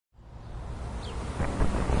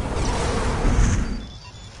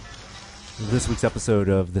This week's episode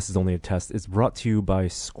of This Is Only a Test is brought to you by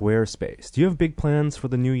Squarespace. Do you have big plans for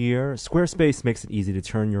the new year? Squarespace makes it easy to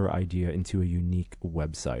turn your idea into a unique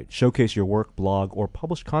website. Showcase your work, blog, or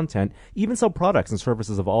publish content, even sell products and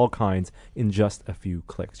services of all kinds in just a few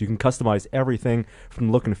clicks. You can customize everything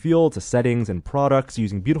from look and feel to settings and products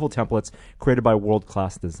using beautiful templates created by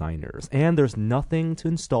world-class designers. And there's nothing to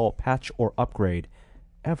install, patch, or upgrade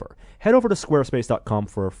ever. Head over to squarespace.com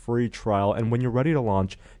for a free trial, and when you're ready to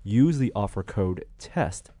launch, use the offer code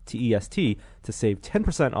TEST, T-E-S-T, to save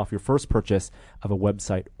 10% off your first purchase of a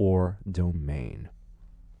website or domain.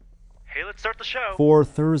 Hey, let's start the show. For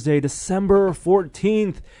Thursday, December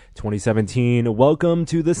 14th, 2017, welcome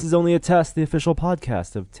to This Is Only a Test, the official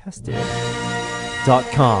podcast of Tested.com.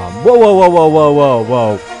 Whoa, whoa, whoa, whoa, whoa, whoa,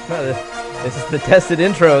 whoa. This is the tested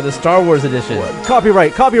intro, the Star Wars edition.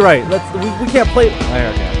 Copyright. We can't play.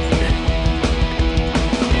 Okay.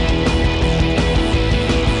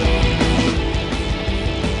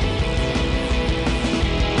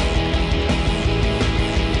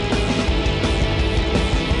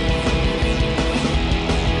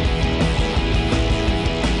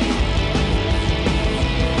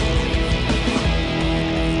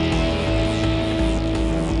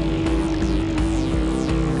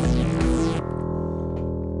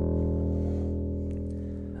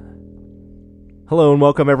 Hello and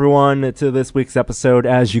welcome everyone to this week's episode.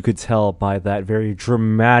 As you could tell by that very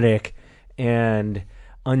dramatic and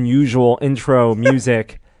unusual intro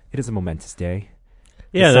music, it is a momentous day.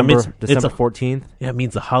 Yeah, December 14th. Yeah, it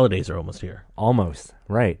means the holidays are almost here. Almost,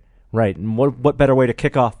 right. And what better way to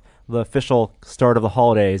kick off the official start of the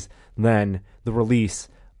holidays than the release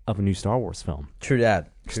of a new Star Wars film? True that.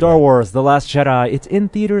 Star Wars, The Last Jedi. It's in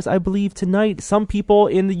theaters, I believe, tonight. Some people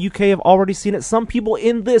in the UK have already seen it. Some people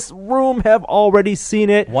in this room have already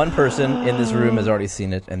seen it. One person in this room has already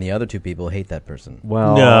seen it, and the other two people hate that person.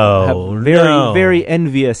 Well, very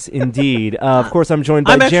envious indeed. Of course, I'm joined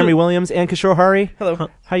by Jeremy Williams and Kishore Hari. Hello.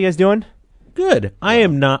 How you guys doing? Good. I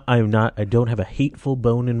don't have a hateful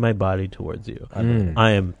bone in my body towards you.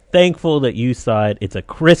 I am thankful that you saw it. It's a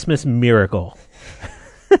Christmas miracle.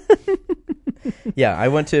 Yeah, I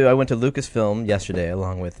went to Lucasfilm yesterday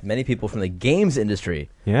along with many people from the games industry.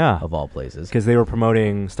 Yeah, of all places, because they were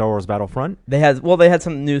promoting Star Wars Battlefront. They had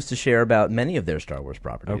some news to share about many of their Star Wars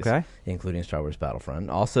properties, including Star Wars Battlefront.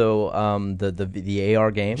 Also, the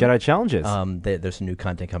AR game, Jedi Challenges. There's some new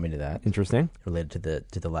content coming to that. Interesting, related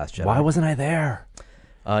to the Last Jedi. Why wasn't I there?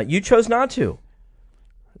 You chose not to.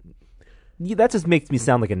 That just makes me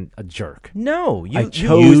sound like a jerk. No, I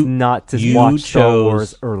chose not to watch Star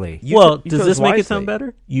Wars early. Does this make it sound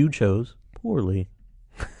better? You chose poorly.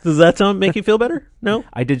 Does that make you feel better? No?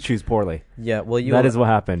 I did choose poorly. Yeah, well, that is what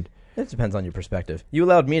happened. It depends on your perspective. You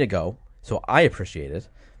allowed me to go, so I appreciate it.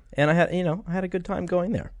 And I had a good time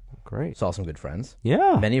going there. Great. Saw some good friends.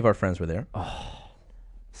 Yeah. Many of our friends were there. Oh,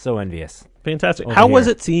 so envious. Fantastic. How was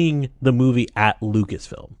it seeing the movie at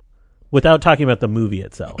Lucasfilm? Without talking about the movie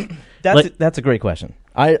itself. That's a great question.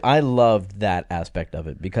 I loved that aspect of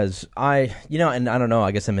it because and I don't know,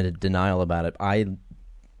 I guess I'm in denial about it. I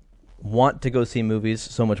want to go see movies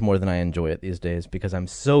so much more than I enjoy it these days because I'm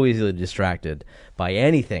so easily distracted by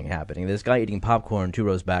anything happening. This guy eating popcorn 2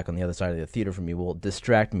 rows back on the other side of the theater from me will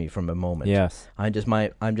distract me from a moment. Yes. I'm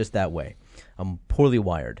just that way. I'm poorly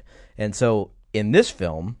wired. And so in this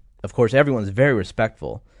film, of course, everyone's very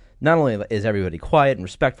respectful. Not only is everybody quiet and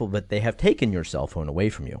respectful, but they have taken your cell phone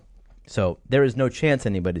away from you. So there is no chance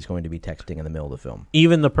anybody's going to be texting in the middle of the film.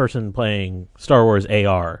 Even the person playing Star Wars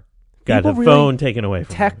AR got the phone taken away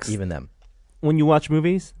from text them. Even them. When you watch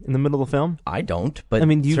movies in the middle of the film? I don't, but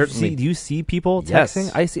do you see people texting?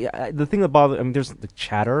 Yes. I see. The thing that bothers there's the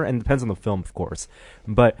chatter, and it depends on the film, of course.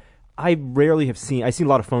 But I rarely have seen. I see a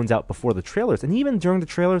lot of phones out before the trailers, and even during the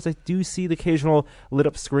trailers, I do see the occasional lit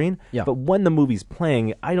up screen. Yeah. But when the movie's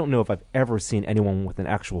playing, I don't know if I've ever seen anyone with an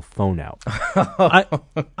actual phone out.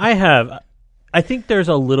 I have. I think there's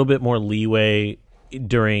a little bit more leeway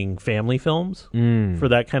during family films for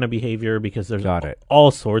that kind of behavior because there's all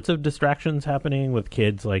sorts of distractions happening with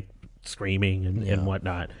kids like screaming and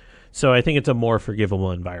whatnot. So I think it's a more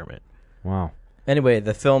forgivable environment. Wow. Anyway,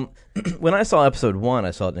 the film, when I saw episode 1, I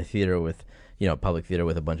saw it in a theater with, public theater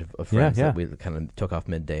with a bunch of friends that we kind of took off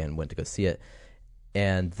midday and went to go see it.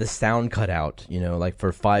 And the sound cut out, like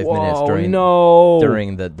for 5 minutes during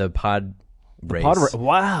the pod race.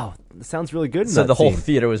 Wow. That sounds really good. So the whole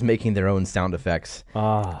theater was making their own sound effects.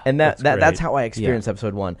 And that's how I experienced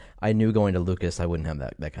episode 1. I knew going to Lucas I wouldn't have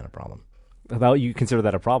that kind of problem. You consider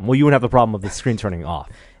that a problem? Well, you wouldn't have the problem of the screen turning off.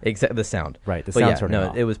 Except the sound. Right, the sound turning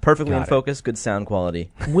off. It was perfectly in focus, good sound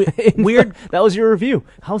quality. Weird. That was your review.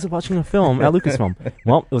 How was it watching a film at Lucasfilm?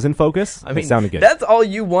 Well, it was in focus. It sounded good. That's all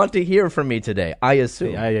you want to hear from me today, I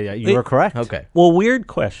assume. Yeah. You are correct. Okay. Well, weird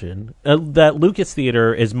question. That Lucas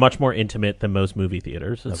Theater is much more intimate than most movie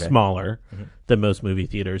theaters. It's smaller than most movie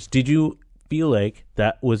theaters. Did you feel like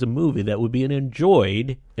that was a movie that would be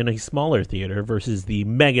enjoyed in a smaller theater versus the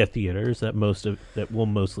mega theaters that we'll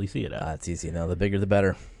mostly see it at? It's easy. No, the bigger the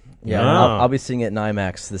better. Yeah, Ah. I'll be seeing it in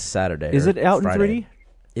IMAX this Saturday. Is it out Friday. in 3D?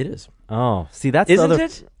 It is. Oh, see, that's Isn't the other.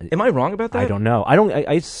 it? Am I wrong about that? I don't know.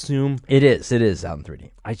 I assume It is. It is out in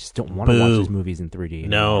 3D. I just don't want to watch these movies in 3D.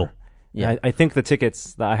 No. anymore. Yeah. I think the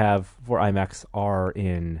tickets that I have for IMAX are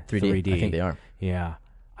in 3D. I think they are. Yeah.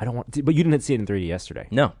 I don't want. But you didn't see it in 3D yesterday.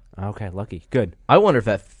 No. Okay, lucky. Good. I wonder if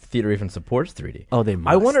that theater even supports 3D. Oh, they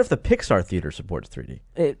must. I wonder if the Pixar theater supports 3D.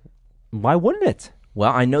 Why wouldn't it?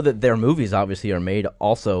 Well, I know that their movies obviously are made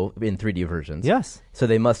also in 3D versions. Yes. So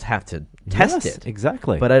they must have to test it.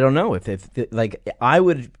 Exactly. But I don't know if I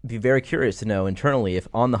would be very curious to know internally if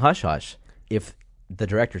on the Hush Hush if the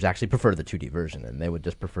directors actually prefer the 2D version and they would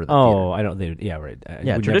just prefer the theater. I don't. Yeah, right. Yeah, we'd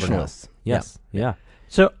never know. traditionalists. Yes. Yeah.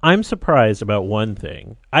 So I'm surprised about one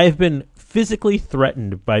thing. I have been physically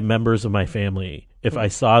threatened by members of my family if I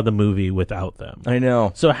saw the movie without them. I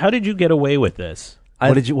know. So how did you get away with this?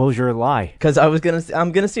 What was your lie? Because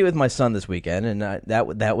I'm gonna see it with my son this weekend, and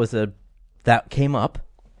that came up,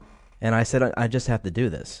 and I said I just have to do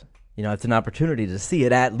this. You know, it's an opportunity to see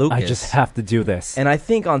it at Lucas. I just have to do this. And I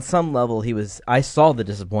think on some level I saw the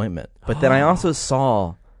disappointment, but then I also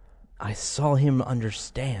saw him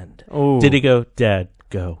understand. Oh. Did he go, Dad,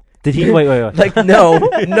 go? Did he? Wait. Like no,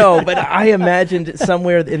 but I imagined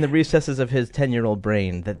somewhere in the recesses of his 10-year-old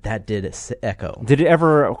brain that did echo. Did it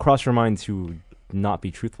ever cross your mind to not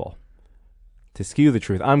be truthful? To skew the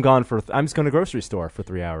truth? I'm just going to grocery store for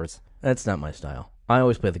 3 hours. That's not my style. I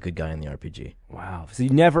always play the good guy in the RPG. Wow. So you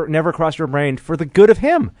never crossed your brain for the good of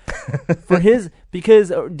him.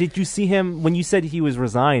 Because did you see him when you said he was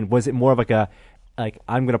resigned? Was it more of like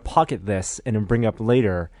I'm going to pocket this and then bring up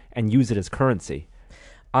later and use it as currency?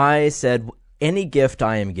 I said, any gift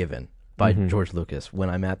I am given by George Lucas when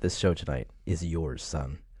I'm at this show tonight is yours,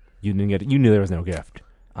 son. You didn't get it. You knew there was no gift.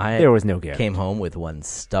 There was no gift. Came home with one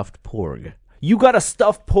stuffed porg. You got a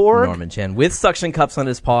stuffed porg? Norman Chen with suction cups on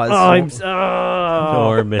his paws.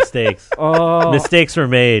 Or mistakes. Mistakes were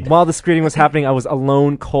made. While the screening was happening, I was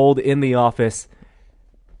alone, cold in the office,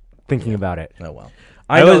 thinking about it. Oh well.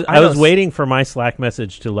 I was waiting for my Slack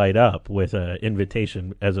message to light up with an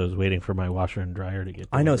invitation as I was waiting for my washer and dryer to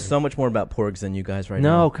get delivered. I know so much more about porgs than you guys right now.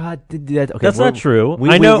 now. No, God. Okay, that's not true.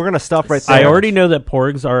 I know. We're going to stop right there. I already know that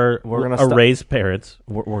porgs are raised parents.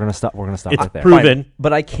 We're going to stop. We're going to stop it's right there. proven. Fine.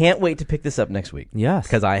 But I can't wait to pick this up next week. Yes.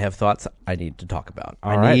 Because I have thoughts I need to talk about.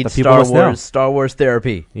 All I right, need the people Star Wars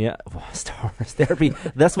therapy. Yeah. Star Wars therapy.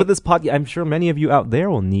 That's what this podcast, I'm sure many of you out there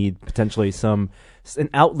will need potentially an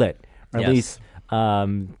outlet, or at least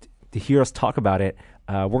to hear us talk about it.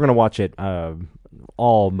 We're going to watch it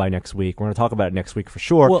all by next week. We're going to talk about it next week for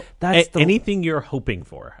sure. Well, anything you're hoping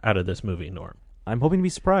for out of this movie, Norm? I'm hoping to be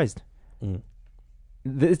surprised.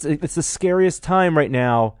 It's the scariest time right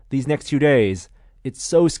now, these next 2 days. It's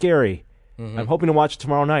so scary. I'm hoping to watch it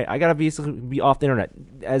tomorrow night. I got to be off the internet.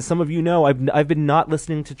 As some of you know, I've been not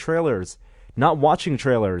listening to trailers, not watching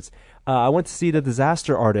trailers. I went to see The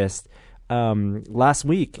Disaster Artist last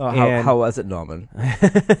week. How was it, Norman?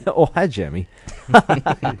 Oh, hi, Jamie.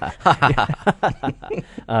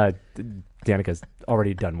 Danica's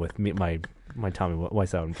already done with me, my Tommy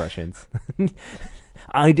Wiseau impressions.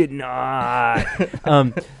 I did not.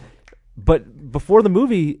 But before the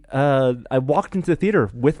movie, I walked into the theater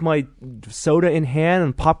with my soda in hand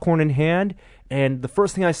and popcorn in hand, and the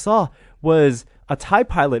first thing I saw was a TIE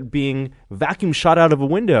pilot being vacuum shot out of a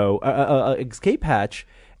window, escape hatch.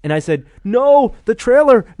 And I said, "No, the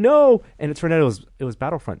trailer, no!" And it turned out it was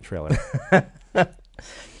Battlefront trailer. Like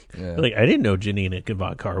I didn't know Janina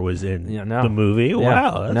Gavankar was in the movie. Yeah,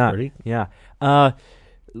 wow, that's pretty. Yeah.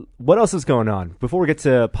 What else is going on? Before we get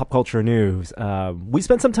to pop culture news, we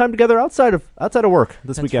spent some time together outside of work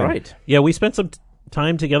this weekend. Right. Yeah, we spent some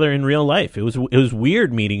time together in real life. It was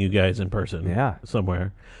weird meeting you guys in person. Yeah,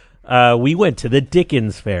 somewhere. We went to the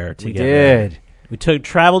Dickens Fair together. We did. We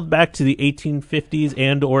traveled back to the 1850s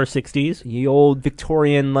and or 60s. The old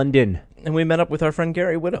Victorian London. And we met up with our friend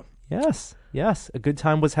Gary Widow. Yes. A good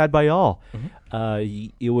time was had by all.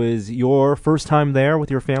 It was your first time there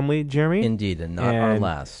with your family, Jeremy. Indeed, and not our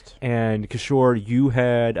last. And Kishore, you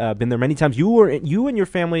had been there many times. You and your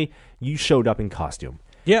family, you showed up in costume.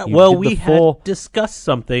 Yeah, You well, did the we full- had discussed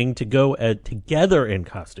something to go together in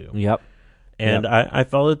costume. Yep. And I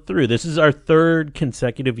followed through. This is our third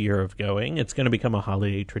consecutive year of going. It's going to become a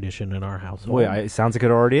holiday tradition in our household. Boy, it sounds like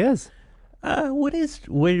it already is.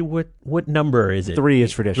 What number is it? 3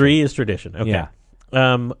 is tradition. 3 is tradition. Okay. Yeah.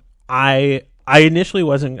 I initially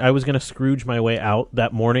wasn't. I was going to Scrooge my way out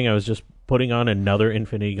that morning. I was just putting on another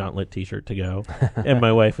Infinity Gauntlet T-shirt to go, and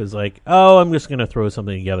my wife was like, "Oh, I'm just going to throw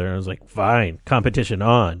something together." And I was like, "Fine, competition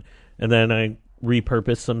on." And then I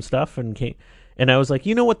repurposed some stuff and came. And I was like,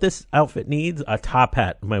 you know what this outfit needs? A top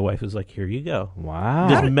hat. My wife was like, here you go. Wow.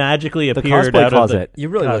 Just magically The appeared cosplay out closet. of the You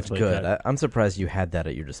really looked cosplay good. closet. I'm surprised you had that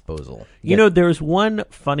at your disposal. You know, there's one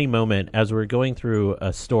funny moment as we're going through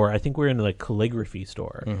a store. I think we're in the calligraphy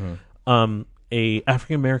store. Mm-hmm. A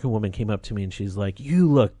African American woman came up to me and she's like, "You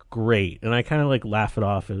look great," and I kind of laugh it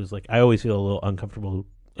off. It was like I always feel a little uncomfortable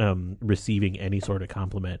receiving any sort of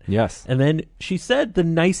compliment. Yes. And then she said the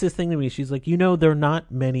nicest thing to me. She's like, there are not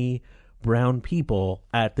many brown people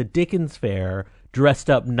at the Dickens Fair dressed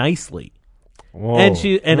up nicely. Whoa.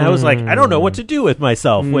 And I was like, I don't know what to do with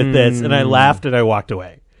myself with this, and I laughed and I walked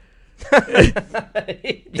away.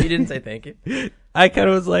 You didn't say thank you? I kind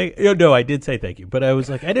of was like, no, I did say thank you, but I was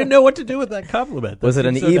like, I didn't know what to do with that compliment. Was it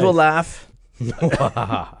an so evil nice.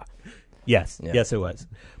 laugh? Yes, Yeah. yes, it was.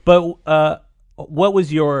 But what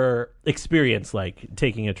was your experience like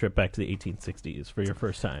taking a trip back to the 1860s for your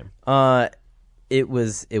first time? It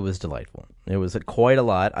was delightful. It was quite a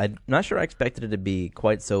lot. I'm not sure I expected it to be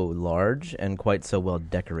quite so large and quite so well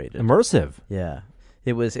decorated. Immersive. Yeah.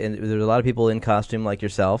 It was, and there were a lot of people in costume like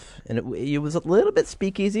yourself, and it was a little bit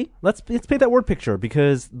speakeasy. Let's paint that word picture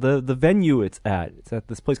because the venue it's at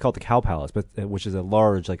this place called the Cow Palace, but which is a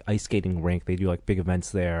large ice skating rink. They do big events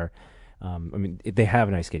there. They have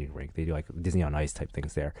an ice skating rink. They do Disney on Ice type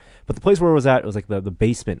things there. But the place where it was at was the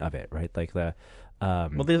basement of it, right?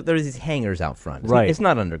 Well, there's these hangars out front. Right. It's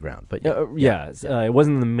not underground, but it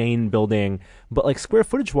wasn't in the main building. But square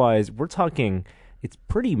footage wise, we're talking. It's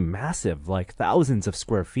pretty massive, thousands of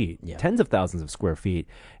square feet, tens of thousands of square feet,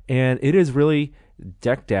 and it is really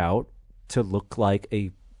decked out to look like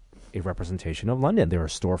a representation of London. There are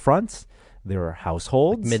storefronts, there are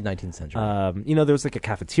households, mid-19th century. There's a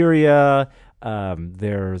cafeteria.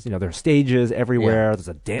 There's stages everywhere. There's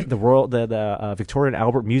the Victoria and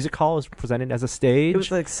Albert Music Hall is presented as a stage. It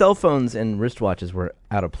was like cell phones and wristwatches were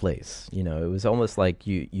out of place. It was almost like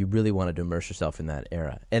you really wanted to immerse yourself in that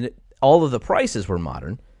era, and all of the prices were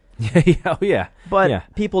modern. Yeah.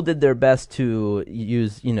 But people did their best to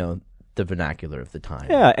use, the vernacular of the time.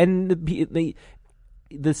 Yeah, and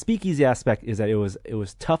the speakeasy aspect is that it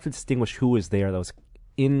was tough to distinguish who was there that was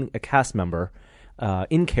in a cast member,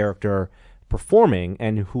 in character, performing,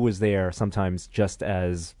 and who was there sometimes just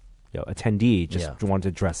as attendee, just wanted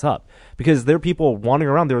to dress up. Because there are people wandering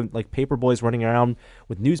around. There are paper boys running around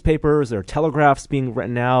with newspapers. There are telegraphs being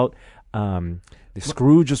written out. The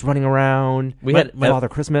Scrooge was running around. We had Father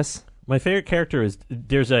Christmas. My favorite character is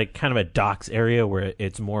there's a kind of a docks area where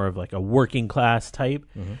it's more of a working class type,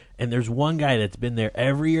 and there's one guy that's been there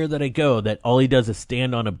every year that I go that all he does is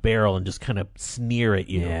stand on a barrel and just kind of sneer at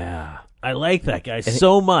you. Yeah. I like that guy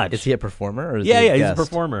so much. Is he a performer? Or is yeah, he a he's guest? a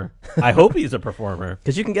performer. I hope he's a performer.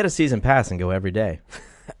 Because you can get a season pass and go every day.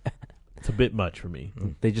 It's a bit much for me.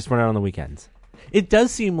 They just run out on the weekends. It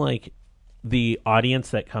does seem like the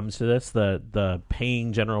audience that comes to this, the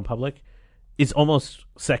paying general public, is almost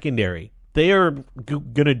secondary. They are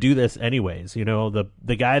going to do this anyways.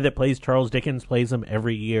 The guy that plays Charles Dickens plays him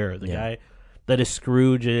every year. The guy that is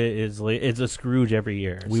Scrooge is a Scrooge every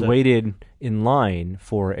year. We waited in line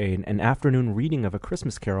for an afternoon reading of A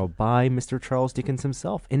Christmas Carol by Mr. Charles Dickens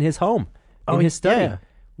himself in his home, in his study. Yeah.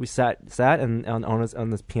 We sat and on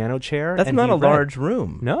this piano chair. That's and not he a read. large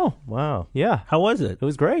room. No. Wow. Yeah. How was it? It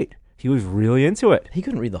was great. He was really into it. He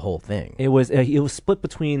couldn't read the whole thing. It was split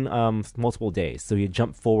between multiple days. So he had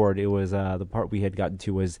jumped forward. It was the part we had gotten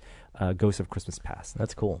to was Ghost of Christmas Past.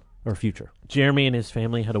 That's cool. Or Future. Jeremy and his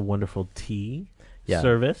family had a wonderful tea Yeah.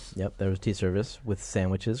 service. Yep, there was tea service with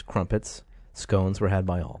sandwiches, crumpets, scones were had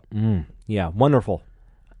by all. Yeah, wonderful.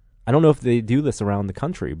 I don't know if they do this around the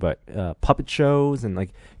country, but puppet shows and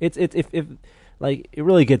it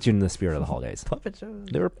really gets you in the spirit of the holidays. Puppet shows?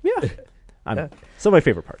 They were some of my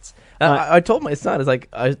favorite parts. I told my son,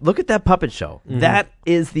 look at that puppet show. That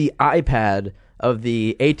is the iPad of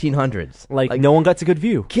the 1800s. No one got a good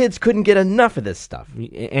view. Kids couldn't get enough of this stuff.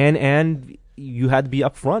 And you had to be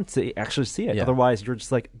up front to actually see it. Yeah. Otherwise, you're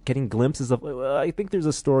just getting glimpses of, I think there's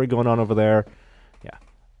a story going on over there. Yeah.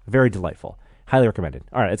 Very delightful. Highly recommended.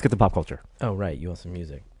 All right, let's get to pop culture. Oh, right. You want some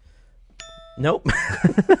music. Nope.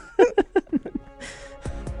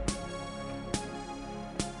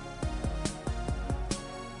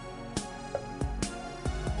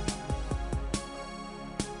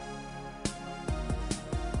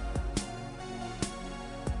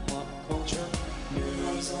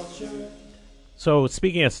 So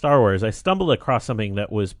speaking of Star Wars, I stumbled across something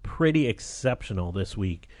that was pretty exceptional this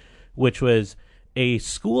week, which was a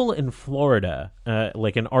school in Florida,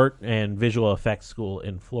 like an art and visual effects school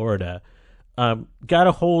in Florida, got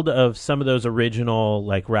a hold of some of those original,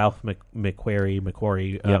 like Ralph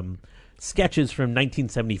McQuarrie sketches from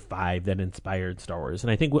 1975 that inspired Star Wars.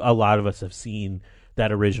 And I think a lot of us have seen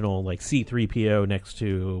that original, like C-3PO next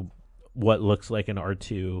to what looks like an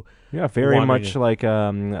R2. Yeah, very much like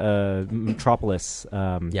Metropolis.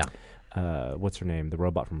 What's her name? The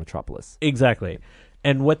robot from Metropolis. Exactly.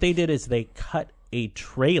 And what they did is they cut a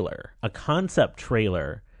trailer, a concept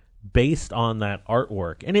trailer, based on that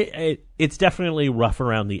artwork. And it's definitely rough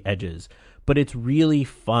around the edges, but it's really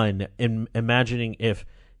fun in imagining if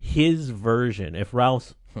his version, if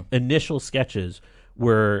Ralph's initial sketches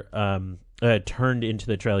were turned into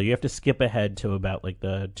the trailer. You have to skip ahead to about like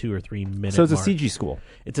the 2 or 3 minute So it's mark. a CG school.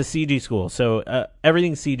 It's a CG school. So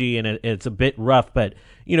everything's CG and it's a bit rough. But,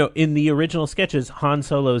 you know, in the original sketches, Han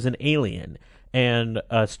Solo's an alien and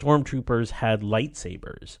stormtroopers had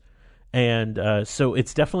lightsabers. And so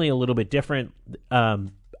it's definitely a little bit different.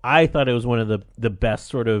 I thought it was one of the best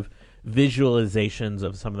sort of visualizations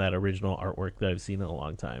of some of that original artwork that I've seen in a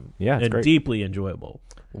long time. Yeah, it's great. Deeply enjoyable.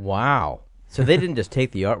 Wow. So they didn't just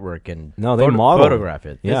take the artort and they modeled photograph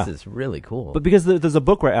it. Yeah. This is really cool. But because there's a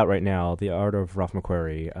book out right now, The Art of Ralph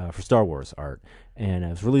McQuarrie, for Star Wars art, and it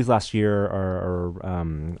was released last year.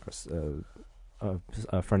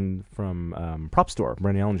 A friend from Prop Store,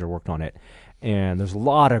 Brandon Ellinger, worked on it, and there's a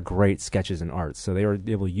lot of great sketches and art. So they were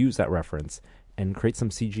able to use that reference and create some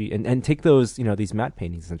CG and take those, you know, these matte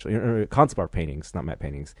paintings essentially, or concept art paintings, not matte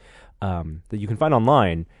paintings, that you can find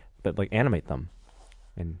online, but like animate them,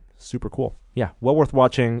 and super cool. Yeah, well worth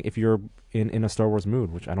watching if you're in a Star Wars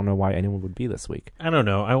mood, which I don't know why anyone would be this week. I don't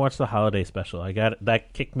know. I watched the holiday special.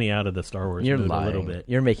 That kicked me out of the Star Wars mood lying. A little bit.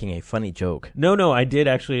 You're making a funny joke. No, I did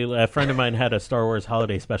actually. A friend of mine had a Star Wars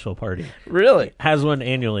holiday special party. Really? Has one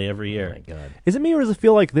annually every year. Oh my God. Is it me, or does it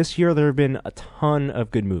feel like this year there have been a ton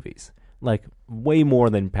of good movies? Like way more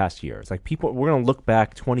than past years. Like we're going to look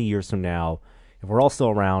back 20 years from now, if we're all still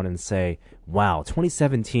around, and say, wow,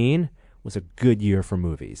 2017 was a good year for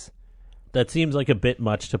movies. That seems like a bit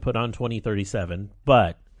much to put on 2037,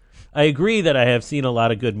 but I agree that I have seen a lot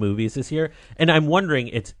of good movies this year, and I'm wondering,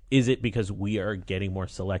 is it because we are getting more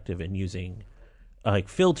selective in using like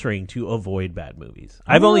filtering to avoid bad movies?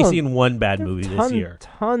 I've only seen one bad movie this year.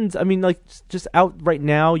 Tons. I mean, like just out right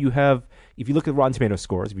now, you have. If you look at Rotten Tomato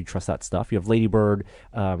scores, if you trust that stuff, you have Lady Bird,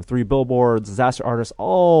 3 Billboards, Disaster Artist,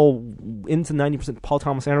 all into 90%. Paul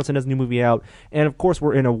Thomas Anderson has a new movie out. And, of course,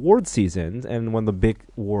 we're in award season, and one of the big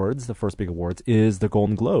awards, the first big awards, is the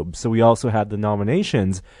Golden Globes. So we also had the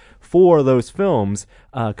nominations for those films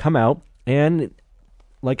come out, and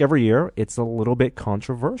like every year, it's a little bit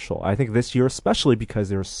controversial. I think this year especially because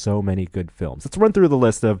there are so many good films. Let's run through the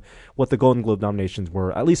list of what the Golden Globe nominations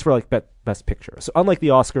were, at least for like Best Picture. So unlike the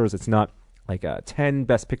Oscars, it's not like 10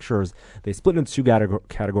 Best Pictures. They split into 2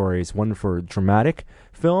 categories, one for dramatic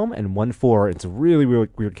film and one for, it's a really, really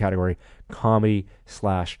weird category,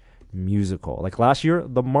 comedy/musical. Like last year,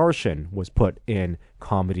 The Martian was put in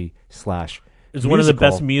comedy/musical. It's one of the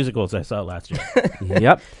best musicals I saw last year.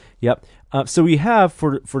 Yep. So we have,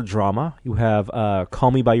 for drama, you have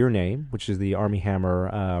Call Me By Your Name, which is the Armie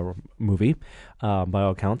Hammer movie, by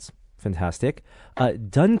all accounts. Fantastic.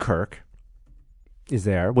 Dunkirk is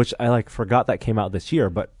there, which I forgot that came out this year,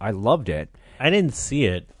 but I loved it. I didn't see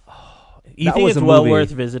it. You That think was it's a well movie.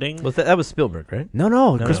 worth visiting? That was Spielberg, right?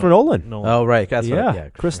 No, Christopher Nolan. No. Oh, right. That's right. Yeah,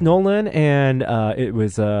 Chris Nolan, and it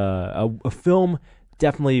was a film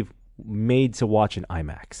definitely made to watch in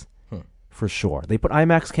IMAX. For sure. They put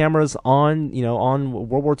IMAX cameras on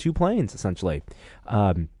World War II planes, essentially.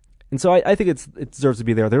 And so I think it deserves to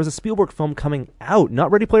be there. There was a Spielberg film coming out,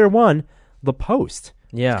 not Ready Player One, The Post.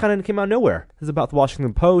 Yeah. It kind of came out of nowhere. This is about the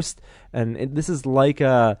Washington Post, and this is like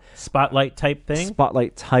a Spotlight type thing?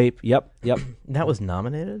 Spotlight type. Yep. That was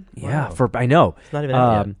nominated? Yeah, Wow. I know. It's not even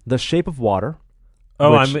out yet. The Shape of Water.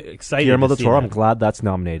 Oh, which I'm excited Guillermo to del see Toro, that. I'm glad that's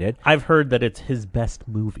nominated. I've heard that it's his best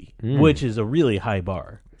movie, which is a really high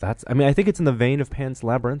bar. I think it's in the vein of Pan's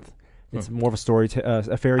Labyrinth. It's more of a story,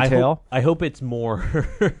 a fairy tale. I hope it's more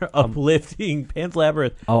uplifting. Pan's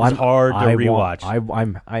Labyrinth is I'm hard to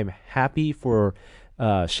rewatch. I'm happy for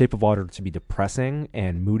Shape of Water to be depressing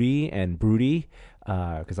and moody and broody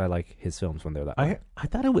because I like his films when they're that way. I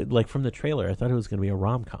thought it would, from the trailer, I thought it was going to be a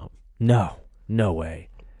rom-com. No way.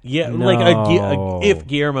 Yeah, No. if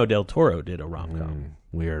Guillermo del Toro did a rom-com.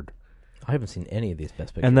 Weird. I haven't seen any of these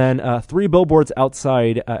Best Pictures. And then Three Billboards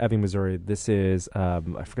Outside Ebbing, Missouri. This is, I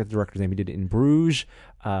forget the director's name. He did it In Bruges,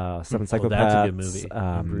 Seven Psychopaths. That's a good movie.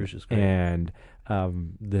 In Bruges is great. And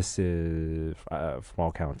this is, from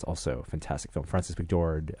all counts, also a fantastic film. Francis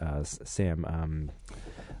McDormand, Sam,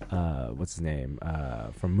 what's his name,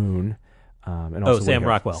 from Moon. And also Sam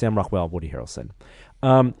Rockwell. Sam Rockwell, Woody Harrelson.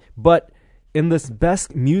 But in this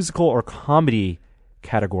Best Musical or Comedy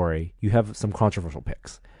category, you have some controversial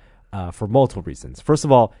picks for multiple reasons. First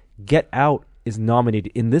of all, Get Out is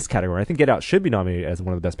nominated in this category. I think Get Out should be nominated as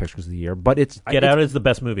one of the best pictures of the year, but Get Out is the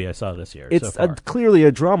best movie I saw this year. It's so far. Clearly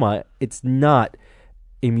a drama. It's not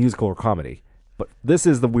a musical or comedy, but this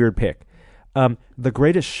is the weird pick. The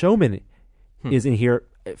Greatest Showman is in here.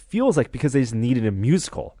 It feels like because they just needed a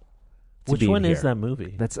musical. Which one is that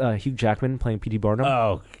movie? That's Hugh Jackman playing P.T. Barnum.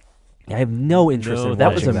 Oh, I have no interest in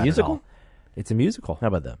that was watching a musical. It's a musical. How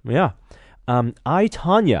about that? Yeah. I,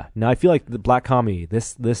 Tonya. Now, I feel like the black comedy,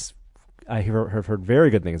 this I have heard very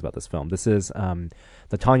good things about this film. This is the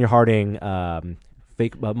Tonya Harding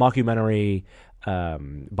fake mockumentary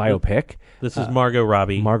biopic. This is Margot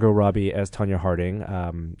Robbie. Margot Robbie as Tonya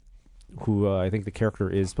Harding, who I think the character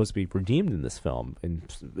is supposed to be redeemed in this film. In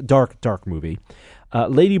dark movie.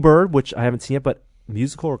 Lady Bird, which I haven't seen yet, but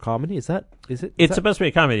musical or comedy? Is it? It's supposed to be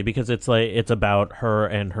a comedy because it's about her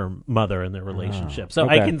and her mother and their relationship. So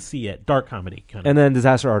okay. I can see it. Dark comedy kind of. And then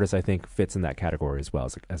Disaster Artist, I think, fits in that category as well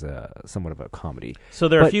as a somewhat of a comedy. So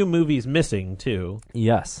there are a few movies missing too.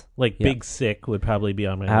 Yes, like Big Sick would probably be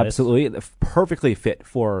on my list. Absolutely, perfectly fit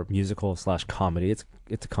for musical/comedy.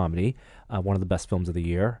 It's a comedy, one of the best films of the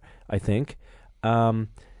year, I think. But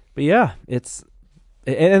yeah, it's.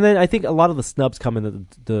 And then I think a lot of the snubs come in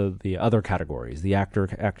the other categories, the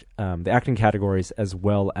acting categories, as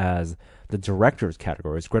well as the directors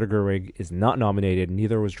categories. Greta Gerwig is not nominated.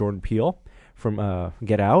 Neither was Jordan Peele from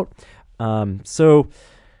Get Out. So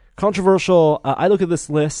controversial. I look at this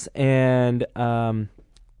list and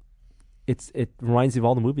it reminds me of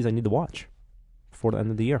all the movies I need to watch before the end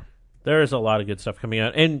of the year. There is a lot of good stuff coming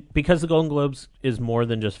out, and because the Golden Globes is more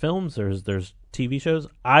than just films, there's TV shows.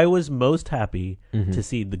 I was most happy to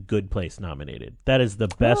see The Good Place nominated. That is the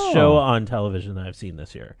best show on television that I've seen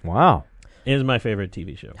this year. Wow, it is my favorite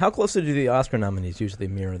TV show. How closely do the Oscar nominees usually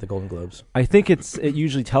mirror the Golden Globes? I think it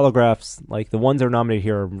usually telegraphs, like the ones that are nominated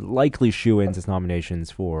here are likely shoe-ins as nominations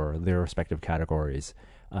for their respective categories.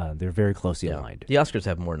 They're very closely aligned. The Oscars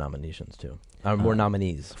have more nominations too. More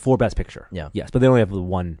nominees for Best Picture. Yeah. Yes, but they only have the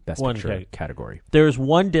one Best Picture category. There's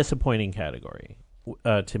one disappointing category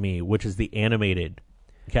to me, which is the animated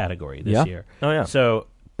category this year. Oh yeah. So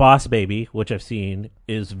Boss Baby, which I've seen,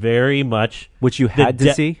 is very much which you had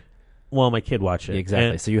to see. Well, my kid watched it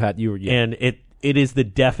exactly. And, so you were and it is the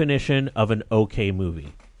definition of an okay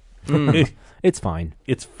movie. It's fine.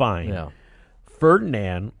 It's fine. Yeah.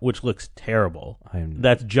 Ferdinand, which looks terrible.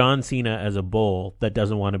 That's John Cena as a bull that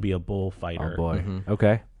doesn't want to be a bullfighter. Oh boy.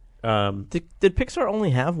 Okay. Did Pixar only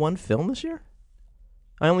have one film this year?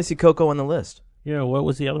 I only see Coco on the list. Yeah. What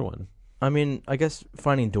was the other one? I mean, I guess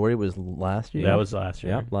Finding Dory was last year. That was last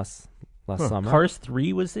year. Yeah. Last summer. Cars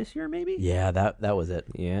 3 was this year, maybe. Yeah. That was it.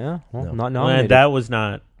 Yeah. Well, No. not nominated. That was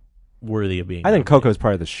not worthy of being. I think Coco's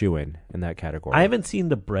probably the shoe-in that category. I haven't seen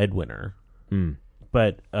The Breadwinner.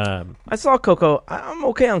 But I saw Coco. I'm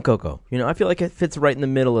okay on Coco. I feel like it fits right in the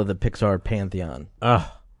middle of the Pixar pantheon.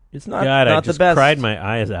 It's not God, not I just the best. cried my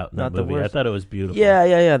eyeyes out in Not that the movie. I worst. thought it was beautiful.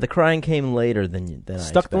 Yeah. The crying came later than I stuck the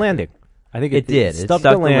expected. landing. I think it did. It stuck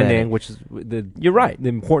the landing, which is You're right. The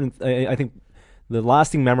important. I think the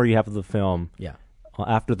lasting memory you have of the film. Yeah.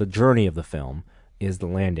 After the journey of the film is the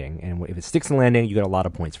landing, and if it sticks the landing, you get a lot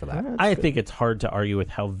of points for that. I think it's hard to argue with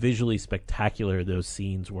how visually spectacular those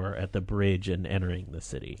scenes were at the bridge and entering the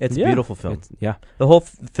city. It's a beautiful film. Yeah. The whole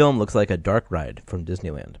film looks like a dark ride from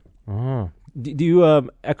Disneyland. Oh. Do you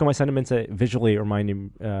echo my sentiments that visually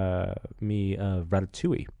reminding me of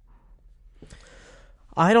Ratatouille?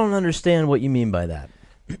 I don't understand what you mean by that.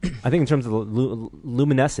 I think in terms of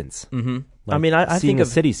luminescence. Mm-hmm. Like I mean, I seeing think a of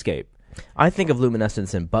cityscape. I think of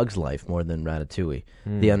luminescence in Bug's Life more than Ratatouille.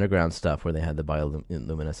 The underground stuff where they had the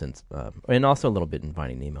bioluminescence, and also a little bit in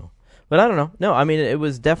Finding Nemo. But I don't know. No, I mean, it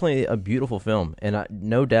was definitely a beautiful film, and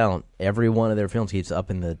no doubt every one of their films keeps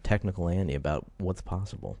up in the technical ante about what's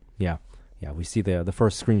possible. Yeah. We see the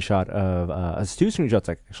first screenshot of it's two screenshots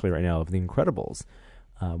actually right now of The Incredibles.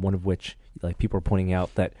 One of which, like, people are pointing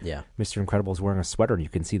out that Mr. Incredible is wearing a sweater, and you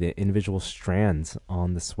can see the individual strands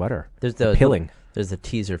on the sweater. There's the pilling. There's a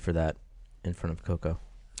teaser for that in front of Coco.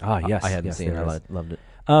 Yes. I hadn't seen it. I loved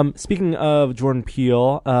it. Speaking of Jordan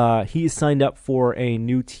Peele, he's signed up for a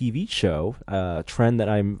new TV show, a trend that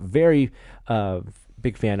I'm very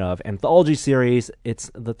big fan of. Anthology series,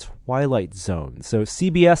 it's The Twilight Zone. So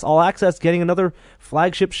CBS All Access getting another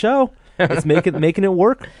flagship show. It's making it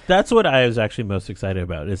work. That's what I was actually most excited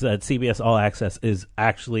about, is that CBS All Access is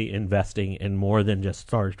actually investing in more than just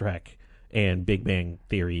Star Trek and Big Bang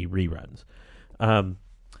Theory reruns.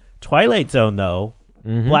 Twilight Zone, though,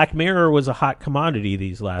 Black Mirror was a hot commodity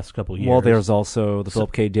these last couple years. Well, there's also the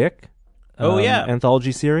Philip K. Dick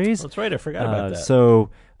anthology series. That's right, I forgot about that.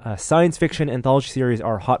 So science fiction anthology series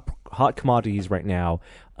are hot commodities right now.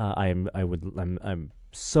 I'm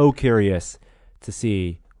so curious to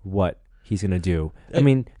see what he's going to do. I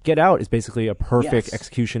mean, Get Out is basically a perfect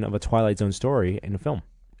execution of a Twilight Zone story in a film.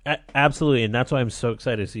 Absolutely, and that's why I'm so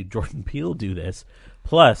excited to see Jordan Peele do this.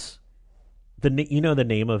 Plus, the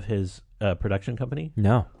name of his production company?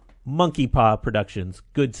 No. Monkey Paw Productions.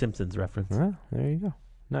 Good Simpsons reference. Well, there you go.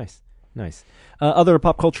 Nice. Other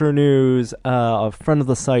pop culture news, a friend of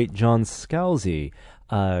the site, John Scalzi,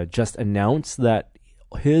 just announced that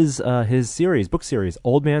his book series,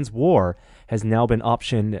 Old Man's War, has now been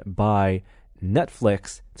optioned by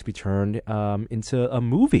Netflix to be turned into a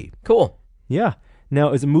movie. Cool. Yeah.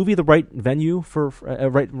 Now, is a movie the right venue for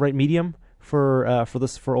right medium for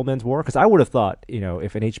Old Man's War? Because I would have thought,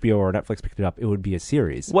 if an HBO or Netflix picked it up, it would be a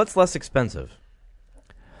series. What's less expensive?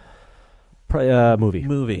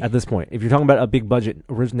 Movie. At this point, if you're talking about a big budget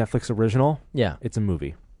Netflix original, it's a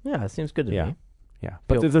movie. Yeah, that seems good to me. Yeah,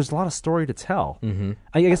 but there's a lot of story to tell. Mm-hmm.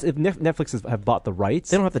 I guess if Netflix have bought the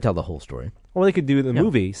rights, they don't have to tell the whole story. Or they could do the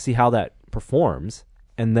movie, see how that performs,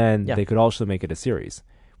 and then they could also make it a series.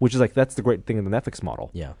 Which is that's the great thing in the Netflix model.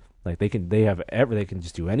 Yeah, they can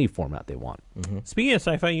just do any format they want. Mm-hmm. Speaking of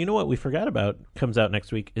sci-fi, you know what we forgot about comes out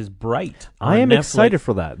next week is Bright. I am Netflix. Excited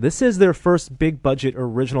for that. This is their first big budget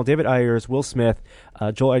original. David Ayers, Will Smith,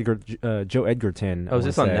 Joe Edgerton. Oh, is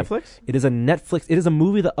this on Netflix? It is a Netflix. It is a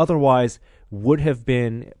movie that otherwise would have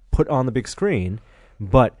been put on the big screen,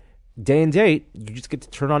 but day and date, you just get to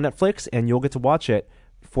turn on Netflix and you'll get to watch it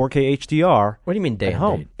 4K HDR. What do you mean day at and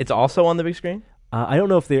home? Date? It's also on the big screen? I don't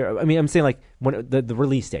know if they're. I mean, I'm saying when the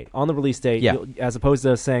release date. On the release date, as opposed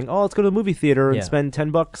to saying, "Oh, let's go to the movie theater and spend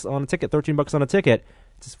 $10 on a ticket, $13 on a ticket."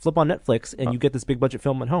 Just flip on Netflix and you get this big budget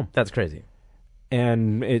film at home. That's crazy.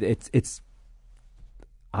 And it's.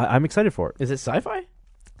 I'm excited for it. Is it sci-fi?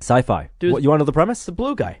 Sci-fi. What, you want to know the premise? The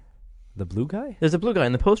blue guy. The blue guy? There's a blue guy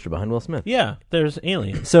in the poster behind Will Smith. Yeah, there's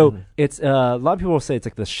aliens. So it's a lot of people will say it's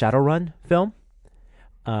like the Shadowrun film.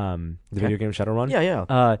 The video game Shadowrun.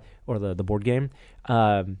 Yeah. Or the board game.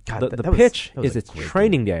 The pitch is it's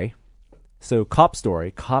training day. So cop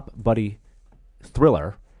buddy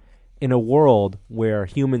thriller in a world where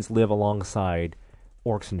humans live alongside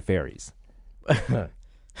orcs and fairies.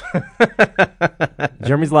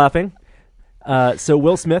 Jeremy's laughing. So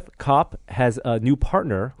Will Smith, cop, has a new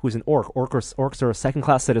partner who's an orc. Orcs are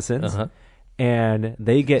second-class citizens, and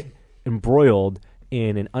they get embroiled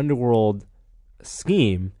in an underworld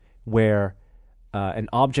scheme where an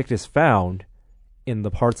object is found in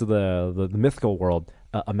the parts of the mythical world.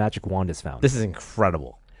 A magic wand is found. This is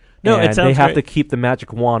incredible. No, and it sounds they have great. to keep the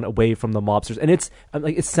magic wand away from the mobsters, and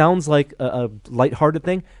it sounds like a lighthearted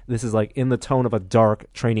thing. This is in the tone of a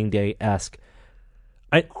dark Training Day-esque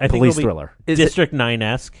I think police thriller. District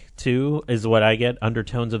 9-esque too is what I get.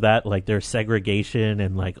 Undertones of that, there's segregation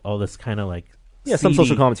and all this kind of some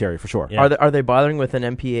social commentary for sure. Yeah. Are they bothering with an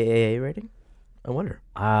MPAA rating? I wonder.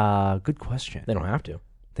 Good question. They don't have to.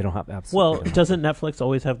 They don't have absolutely. Well, doesn't Netflix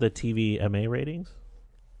always have the TV MA ratings?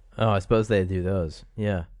 Oh, I suppose they do those.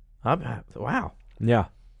 Yeah. Wow. Yeah.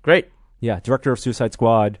 Great. Yeah. Director of Suicide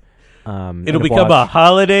Squad. It'll become a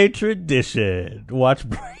holiday tradition. Watch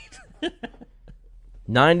Bright.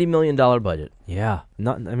 $90 million budget. Yeah.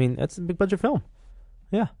 That's a big budget film.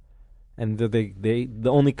 Yeah. And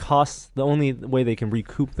the only way they can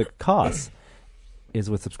recoup the costs is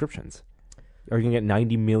with subscriptions. Are you going to get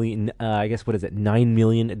 90 million, I guess, what is it, 9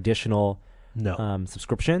 million additional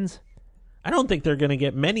subscriptions? I don't think they're going to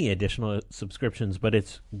get many additional subscriptions, but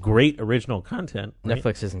it's great original content. Right?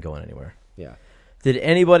 Netflix isn't going anywhere. Yeah. Did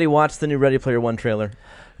anybody watch the new Ready Player One trailer?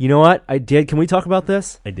 You know what? I did. Can we talk about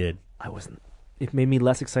this? I did. I wasn't. It made me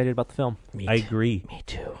less excited about the film. I agree. Me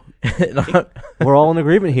too. We're all in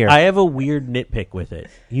agreement here. I have a weird nitpick with it.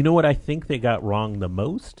 You know what I think they got wrong the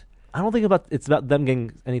most? I don't think it's about them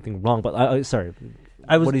getting anything wrong, but sorry.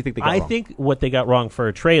 What do you think they got wrong? I think what they got wrong for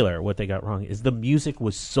a trailer, what they got wrong is the music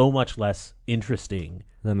was so much less interesting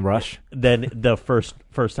than Rush than the first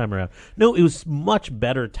time around. No, it was much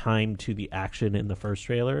better timed to the action in the first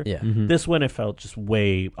trailer. Yeah. Mm-hmm. This one it felt just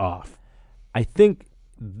way off. I think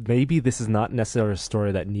maybe this is not necessarily a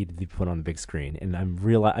story that needed to be put on the big screen, and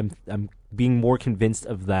I'm being more convinced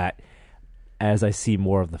of that as I see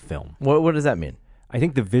more of the film. What does that mean? I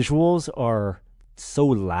think the visuals are so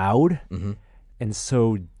loud and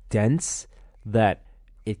so dense that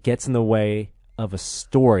it gets in the way of a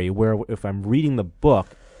story where if I'm reading the book,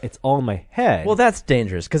 it's all in my head. Well, that's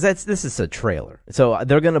dangerous because this is a trailer. So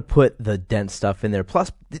they're going to put the dense stuff in there.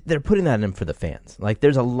 Plus, they're putting that in for the fans. Like,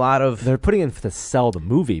 there's a lot of... They're putting it in to sell the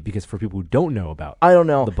movie because for people who don't know about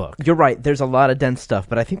the book. You're right. There's a lot of dense stuff,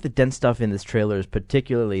 but I think the dense stuff in this trailer is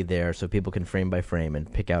particularly there so people can frame by frame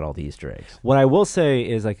and pick out all the Easter eggs. What I will say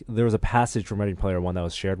is, like, there was a passage from Ready Player One that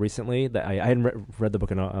was shared recently that I hadn't read the book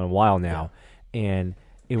in a while now, and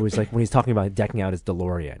it was like when he's talking about decking out his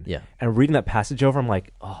DeLorean. Yeah. And reading that passage over, I'm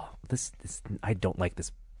like, oh, this I don't like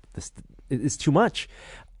this. This is too much.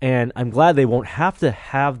 And I'm glad they won't have to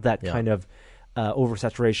have that kind of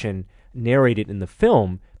oversaturation narrated in the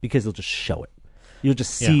film because they'll just show it. You'll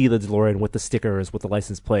just see the DeLorean with the stickers, with the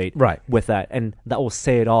license plate, with that, and that will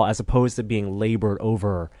say it all, as opposed to being labored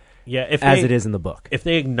over. Yeah, it is in the book. If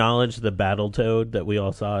they acknowledge the Battletoad that we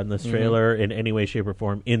all saw in this trailer in any way, shape, or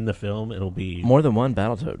form in the film, it'll be... More than one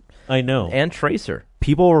Battletoad. I know. And Tracer.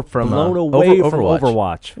 People were blown away from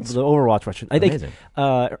Overwatch. The Overwatch version. I think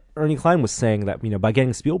Ernie Klein was saying that, by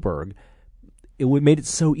getting Spielberg, it made it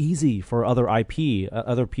so easy for other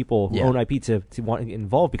other people who own IP to want to get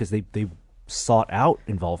involved because they sought out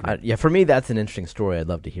involvement. For me, that's an interesting story I'd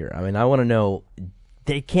love to hear. I mean, I want to know...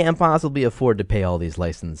 They can't possibly afford to pay all these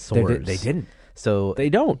licensors. They didn't. So they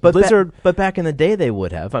don't. But Blizzard. But back in the day, they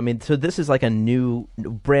would have. I mean, so this is like a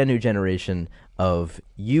brand new generation of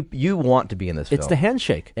you want to be in this film. It's the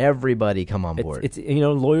handshake. Everybody come on board. It's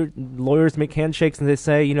lawyers make handshakes and they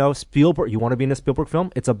say, Spielberg. You want to be in a Spielberg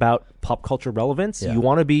film? It's about pop culture relevance. Yeah. You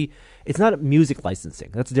want to be. It's not music licensing.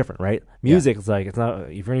 That's different, right? Music is like it's not.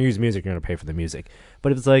 If you're going to use music, you're going to pay for the music.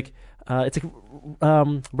 But it's like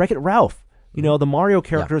Wreck-It Ralph. The Mario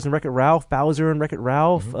characters in Wreck-It Ralph, Bowser in Wreck-It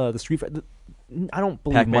Ralph, the Street Fighter. I don't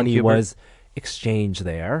believe Pac-Man money Hubert. was exchanged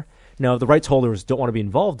there. Now, if the rights holders don't want to be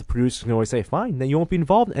involved, the producers can always say, fine, then you won't be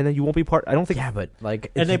involved, and then you won't be part. I don't think... Yeah, but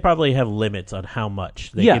and they probably have limits on how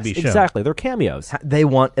much they can be shown. Exactly. They're cameos. They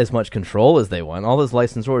want as much control as they want. All those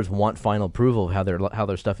licensors want final approval of how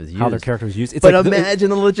their stuff is used. How their characters used. But imagine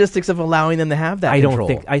the logistics of allowing them to have that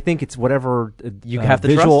control. I think it's whatever you have to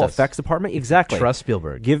visual trust us. effects department. Exactly. Trust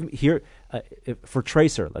Spielberg. For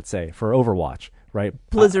Tracer, let's say, for Overwatch, right?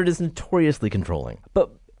 Blizzard is notoriously controlling. But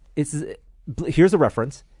here's a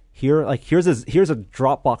reference. Here's a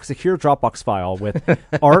Dropbox, secure Dropbox file with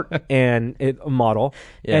art and a model,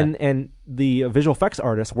 and the visual effects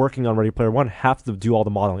artists working on Ready Player One have to do all the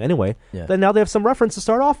modeling anyway. Yeah. Then now they have some reference to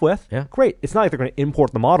start off with. Yeah. Great. It's not like they're going to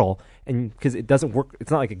import the model, and because it doesn't work,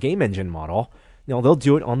 it's not like a game engine model. They'll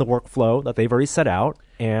do it on the workflow that they've already set out,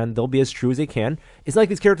 and they'll be as true as they can. It's not like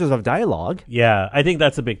these characters have dialogue. Yeah, I think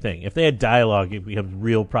that's a big thing. If they had dialogue, it becomes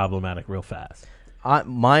real problematic real fast.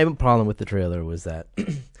 My problem with the trailer was that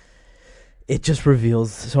it just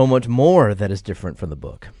reveals so much more that is different from the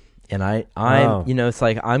book. And it's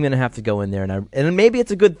like I'm going to have to go in there, and maybe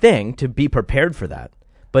it's a good thing to be prepared for that.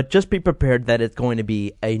 But just be prepared that it's going to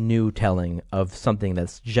be a new telling of something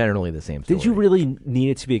that's generally the same story. Did you really need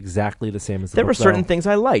it to be exactly the same as the book? There were certain things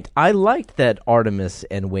I liked. I liked that Artemis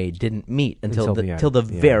and Wade didn't meet until the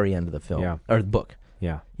very end of the film or the book.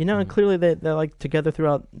 Yeah. And clearly they're like together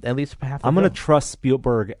throughout at least half the I'm film. going to trust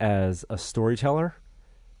Spielberg as a storyteller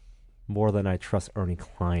more than I trust Ernie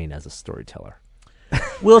Klein as a storyteller.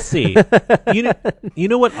 We'll see. You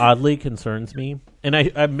know what oddly concerns me, and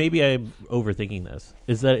I maybe I'm overthinking this,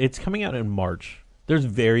 is that it's coming out in March. There's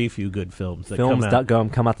very few good films that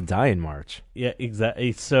come out to die in March. Yeah,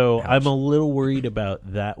 exactly. So I'm a little worried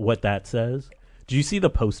about that. What that says. Do you see the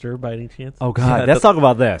poster by any chance? Oh God, let's talk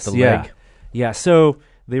about this. The leg. Yeah. So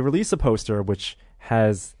they released a poster which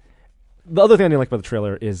has. The other thing I didn't like about the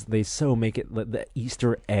trailer is they make it the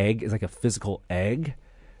Easter egg is like a physical egg,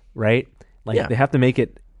 right? Like they have to make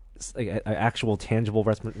it like an actual tangible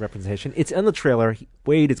representation. It's in the trailer.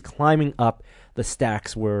 Wade is climbing up the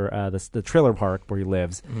stacks where the trailer park where he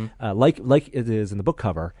lives, like it is in the book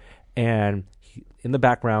cover, and in the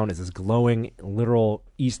background is this glowing literal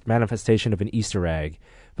manifestation of an Easter egg.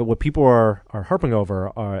 But what people are harping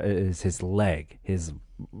over is his leg, his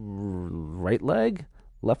right leg,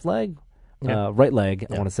 left leg, right leg.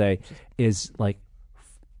 I want to say is like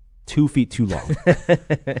 2 feet too long.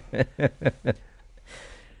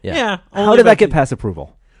 Yeah. How did that get past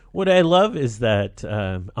approval? What I love is that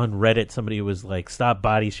on Reddit somebody was like, "Stop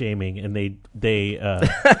body shaming," and they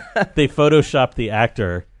photoshopped the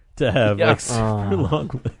actor to have like super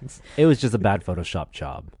long legs. It was just a bad Photoshop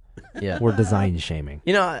job. Yeah, we're design shaming.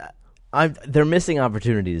 they're missing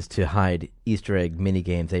opportunities to hide Easter egg mini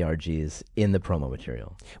games, ARGs, in the promo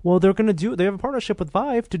material. Well, they have a partnership with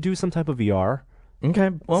Vive to do some type of VR.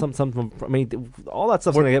 Okay, well, all that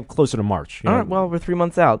stuff's going to get closer to March. All right, well, we're 3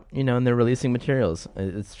 months out, and they're releasing materials.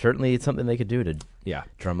 It's certainly something they could do to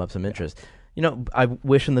drum up some interest. I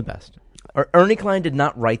wish them the best. Ernie Klein did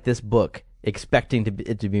not write this book expecting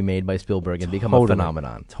it to be made by Spielberg and become a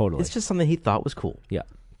phenomenon. Totally. It's just something he thought was cool. Yeah.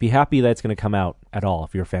 Be happy that it's going to come out at all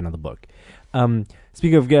if you're a fan of the book.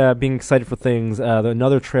 Speaking of being excited for things,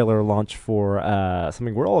 another trailer launched for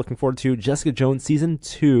something we're all looking forward to, Jessica Jones Season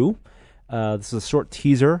 2. This is a short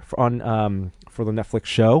teaser for the Netflix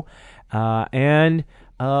show. And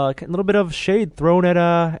a little bit of shade thrown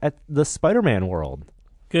at the Spider-Man world.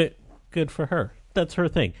 Good for her. That's her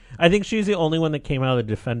thing. I think she's the only one that came out of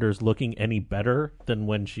the Defenders looking any better than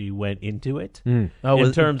when she went into it. Oh,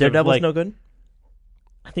 in terms Daredevil's no good?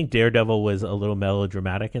 I think Daredevil was a little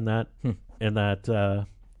melodramatic in that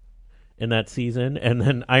season, and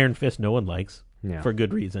then Iron Fist no one likes for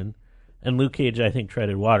good reason, and Luke Cage I think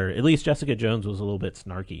treaded water. At least Jessica Jones was a little bit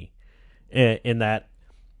snarky in that.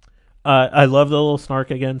 I love the little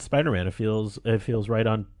snark against Spider-Man. It feels right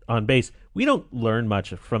on base. We don't learn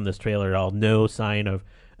much from this trailer at all. No sign of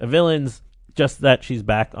villains, just that she's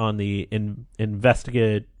back on the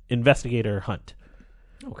investigator hunt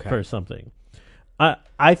for something.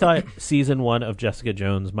 I thought season 1 of Jessica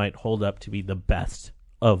Jones might hold up to be the best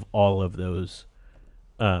of all of those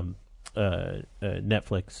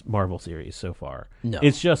Netflix Marvel series so far. No.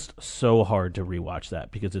 It's just so hard to rewatch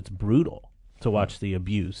that because it's brutal to watch the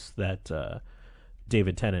abuse that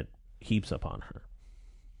David Tennant heaps upon her.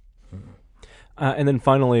 And then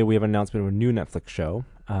finally, we have an announcement of a new Netflix show,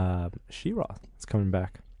 She-Ra. It's coming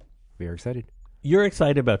back. Very excited. You're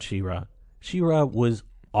excited about She-Ra. She-Ra was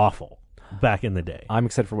awful back in the day. I'm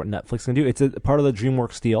excited for what Netflix can do. It's a part of the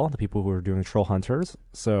DreamWorks deal, the people who are doing Troll Hunters.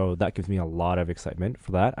 So that gives me a lot of excitement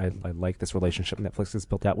for that. I like this relationship Netflix has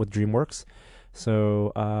built out with DreamWorks.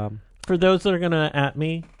 So for those that are going to at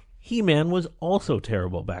me, He-Man was also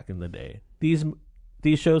terrible back in the day. These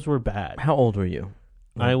shows were bad. How old were you?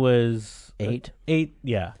 I was 8. 8,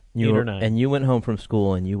 yeah, 8 or 9. And you went home from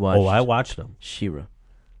school and you watched. Oh, I watched them. She-Ra.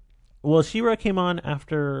 Well, She-Ra came on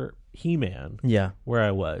after He-Man. Yeah, where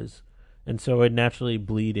I was, and so I'd naturally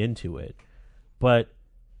bleed into it. But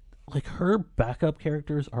like her backup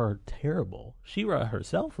characters are terrible. She-Ra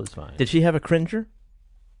herself was fine. Did she have a cringer?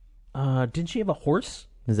 Didn't she have a horse?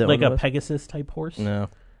 Is that like what it a was? Pegasus type horse? No.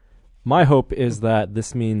 my hope is that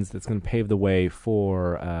this means it's going to pave the way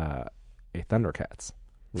for a Thundercats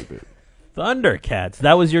reboot. Thundercats.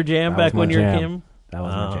 That was your jam back when you were Kim? That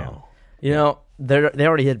was my jam. You know, they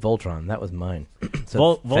already hit Voltron. That was mine.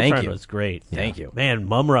 So Voltron was great. Thank you. Man,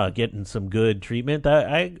 Mumra getting some good treatment.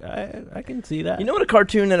 I can see that. You know what a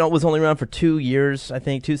cartoon that was only around for 2 years, I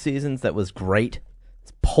think, 2 seasons, that was great?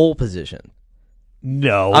 It's Pole Position.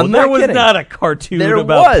 No, I'm there not was kidding. not a cartoon There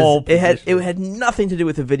about was. pole position. It had nothing to do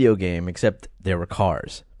with a video game, except there were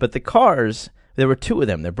cars. But the cars, there were 2 of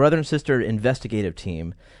them. Their brother and sister investigative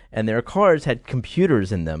team, and their cars had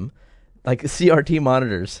computers in them, like CRT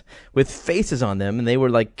monitors, with faces on them, and they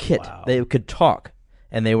were like KIT. Wow. They could talk,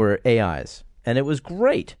 and they were AIs. And it was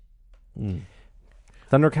great.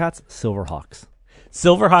 Thundercats, Silverhawks.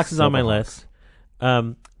 Silverhawks is on my list.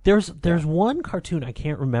 There's one cartoon I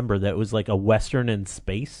can't remember that was like a Western in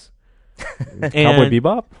space. Cowboy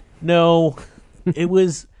Bebop? No, it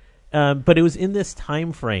was, but it was in this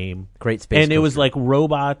time frame. Great space. And it was like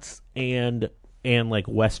robots and like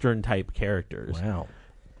Western type characters. Wow.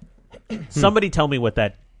 Somebody tell me what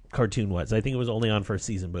that cartoon was. I think it was only on for a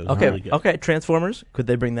season, but it was really good. Okay, Transformers. Could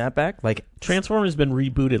they bring that back? Like Transformers has been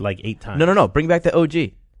rebooted like 8 times. No. Bring back the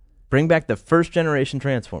OG. Bring back the first generation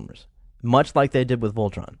Transformers, much like they did with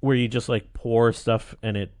Voltron. Where you just like pour stuff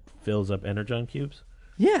and it fills up Energon cubes.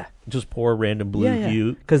 Yeah. Just pour random blue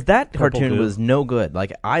goo. Because that purple cartoon goo. was no good.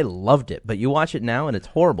 Like, I loved it, but you watch it now and it's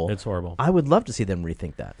horrible. It's horrible. I would love to see them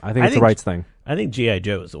rethink that. I think it's the right thing. I think G.I.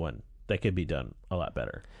 Joe is the one that could be done a lot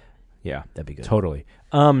better. Yeah, that'd be good. Totally.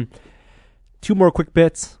 2 more quick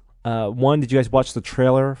bits. One, did you guys watch the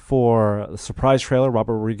trailer for the surprise trailer,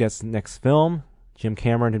 Robert Rodriguez's next film? Jim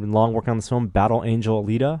Cameron had been long working on this film, Battle Angel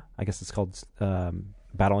Alita. I guess it's called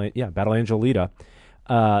Battle Angel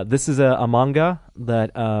Alita. This is a manga that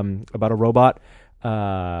about a robot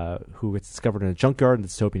who gets discovered in a junkyard in the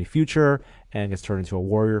dystopian future and gets turned into a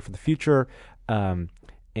warrior for the future.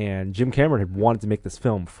 And Jim Cameron had wanted to make this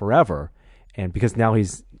film forever, and because now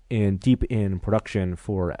he's deep in production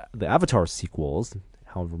for the Avatar sequels,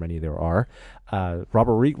 however many there are,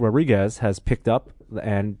 Robert Rodriguez has picked up,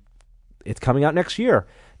 and it's coming out next year.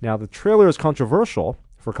 Now, the trailer is controversial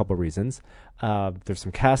for a couple of reasons. There's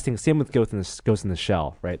some casting. Same with Ghost in the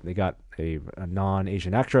Shell, right? They got a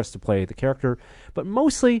non-Asian actress to play the character, but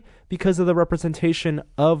mostly because of the representation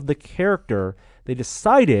of the character, they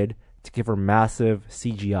decided to give her massive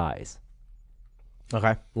CGIs.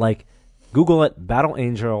 Okay. Like, Google it, Battle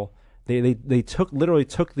Angel. They literally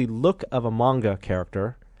took the look of a manga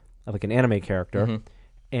character, like an anime character,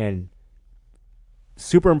 and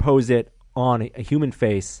superimposed it on a human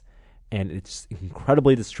face, and it's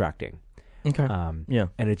incredibly distracting. Okay. And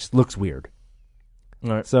it just looks weird.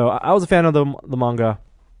 All right. So I was a fan of the manga.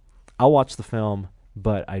 I'll watch the film,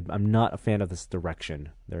 but I'm not a fan of this direction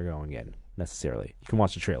they're going in necessarily. You can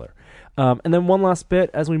watch the trailer. And then one last bit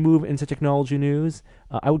as we move into technology news.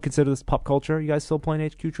 I would consider this pop culture. You guys still playing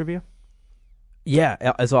HQ Trivia? Yeah,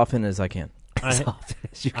 as often as I can. As often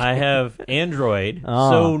as you can. I have Android,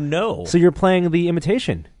 so no. So you're playing the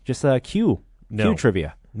imitation, just Q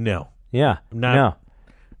Trivia. No. Yeah.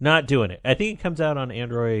 Not doing it. I think it comes out on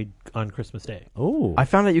Android on Christmas Day. Oh. I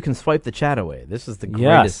found out you can swipe the chat away. This is the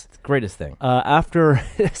greatest thing.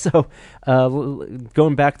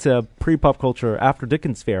 Going back to pre-pop culture, after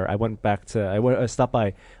Dickens Fair, I stopped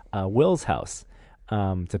by Will's house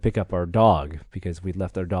to pick up our dog because we'd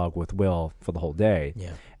left our dog with Will for the whole day.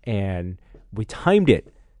 Yeah. And we timed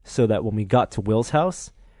it so that when we got to Will's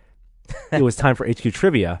house, it was time for HQ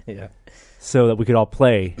Trivia. Yeah. So that we could all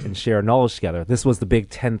play and share knowledge together. This was the big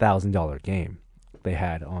 $10,000 game they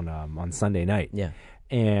had on Sunday night. Yeah,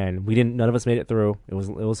 and none of us made it through. It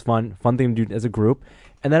was fun thing to do as a group.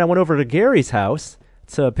 And then I went over to Gary's house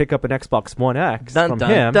to pick up an Xbox One X from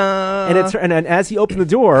him. And as he opened the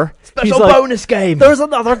door, special bonus game. There's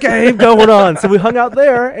another game going on. So we hung out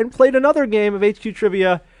there and played another game of HQ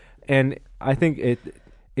Trivia, and I think it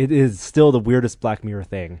is still the weirdest Black Mirror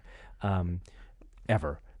thing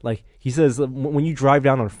ever. Like, he says, when you drive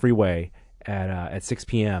down on a freeway at 6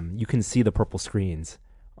 p.m., you can see the purple screens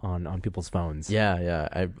on people's phones. Yeah.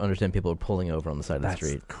 I understand people are pulling over on the side of the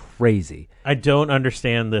street. Crazy. I don't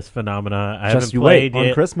understand this phenomena. I Just haven't you played wait it.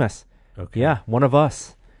 on Christmas. Okay. Yeah, one of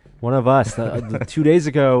us. 2 days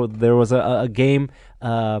ago, there was a game.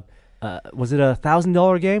 Was it a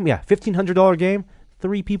 $1,000 game? Yeah, $1,500 game.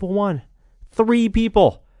 3 people won. 3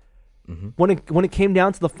 people. Mm-hmm. When it came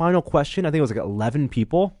down to the final question, I think it was like 11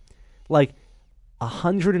 people. Like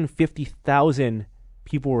 150,000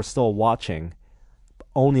 people were still watching.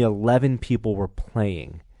 Only 11 people were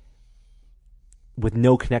playing with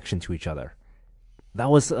no connection to each other. That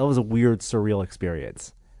was a weird, surreal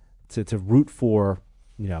experience. To root for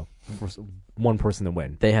one person to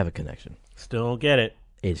win. They have a connection. Still don't get it.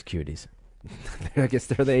 Age cuties. I guess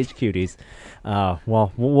they're the age cuties.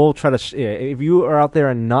 Well, we'll try to. If you are out there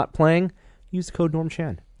and not playing, use the code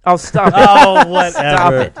NormChan. Oh, stop it. Oh,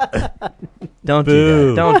 whatever. Stop it. Don't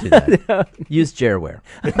do that. Don't do that. Use Jareware.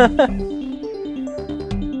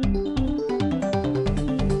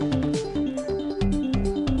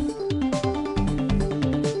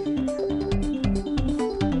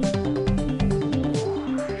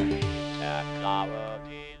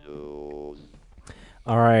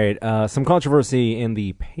 All right, some controversy in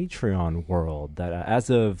the Patreon world that, as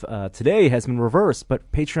of today, has been reversed.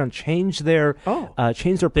 But Patreon changed their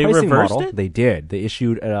pricing model. It? They did. They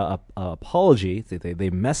issued an apology. They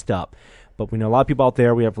messed up. But we know a lot of people out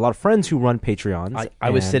there. We have a lot of friends who run Patreons. I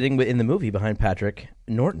was sitting in the movie behind Patrick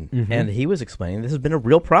Norton, and he was explaining this has been a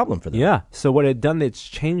real problem for them. Yeah. So what it had done, it's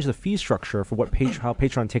changed the fee structure for how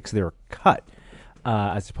Patreon takes their cut.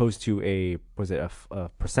 As opposed to a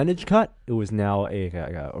percentage cut, it was now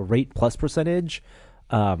a rate plus percentage.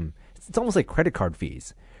 It's almost like credit card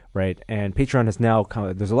fees, right? And Patreon has now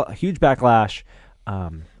there's a huge backlash.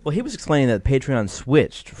 Well, he was explaining that Patreon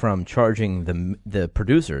switched from charging the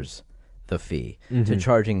producers the fee to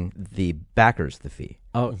charging the backers the fee.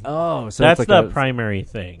 So that's like the primary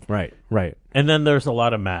thing, right? And then there's a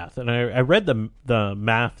lot of math, and I read the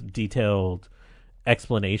math detailed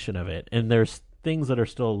explanation of it, and there's things that are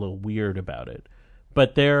still a little weird about it,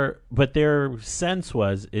 but their sense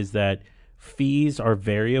is that fees are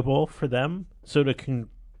variable for them. So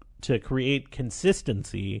to create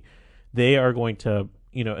consistency, they are going to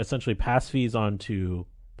essentially pass fees on to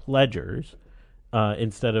pledgers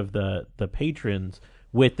instead of the patrons,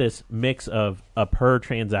 with this mix of a per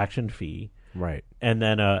transaction fee, right, and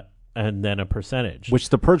then a percentage. Which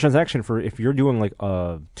the per transaction, for if you're doing like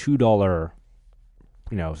a $2.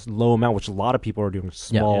 Low amount, which a lot of people are doing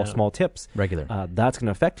small tips. Regular. That's going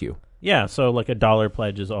to affect you. Yeah, so like $1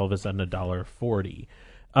 pledge is all of a sudden $1.40.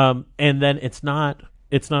 And then it's not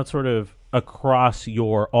sort of across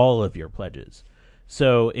all of your pledges.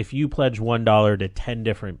 So if you pledge $1 to 10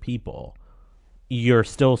 different people, you're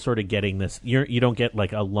still sort of getting this. You don't get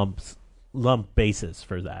like a lump basis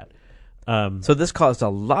for that. So this caused a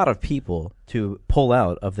lot of people to pull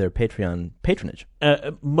out of their Patreon patronage.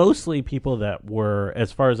 Mostly people that were,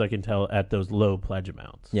 as far as I can tell, at those low pledge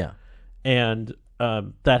amounts. Yeah. And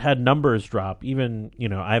that had numbers drop. Even,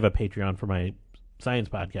 I have a Patreon for my science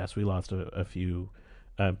podcast. We lost a few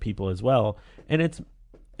people as well. And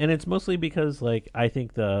it's mostly because, like, I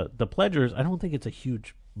think the pledgers, I don't think it's a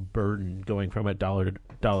huge burden going from $1 to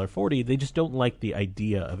 $1.40. They just don't like the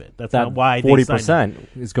idea of it. That's not why 40%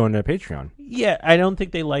 is going to Patreon. Yeah, I don't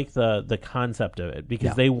think they like the concept of it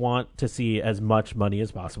because they want to see as much money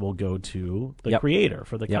as possible go to the creator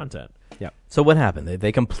for the content. Yeah. So what happened?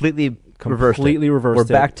 They completely reversed it. We're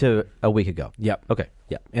back to a week ago. Yep. Okay.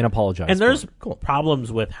 Yeah. And apologize. And there's problems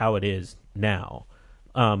with how it is now,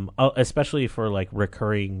 especially for like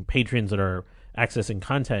recurring patrons that are accessing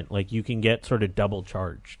content. Like you can get sort of double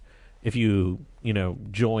charged if you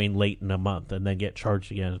join late in a month and then get charged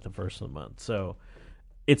again at the first of the month. So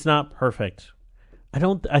it's not perfect. I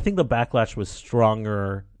think the backlash was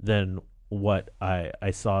stronger than what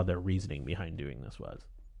I saw their reasoning behind doing this was.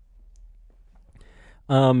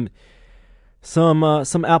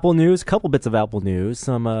 Some Apple news, a couple bits of Apple news,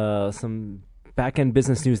 some back end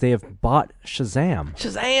business news. They have bought Shazam.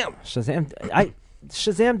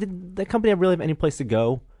 Shazam, did that company really have any place to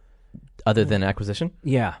go? Other than acquisition?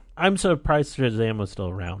 Yeah. I'm surprised Shazam was still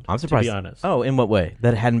around. I'm surprised. To be honest. Oh, in what way?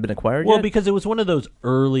 That it hadn't been acquired yet? Well, because it was one of those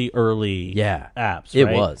early apps, It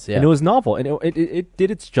right? was, yeah. And it was novel, and it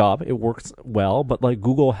did its job. It works well, but like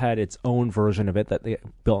Google had its own version of it that they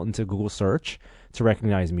built into Google Search to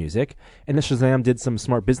recognize music. And then Shazam did some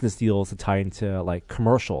smart business deals to tie into like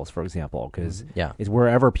commercials, for example, because it's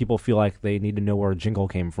wherever people feel like they need to know where a jingle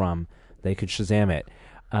came from, they could Shazam it.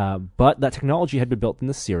 But that technology had been built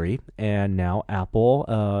into Siri, and now Apple,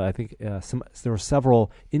 I think there were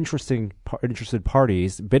several interested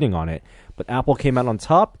parties bidding on it, but Apple came out on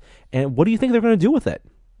top. And what do you think they're going to do with it?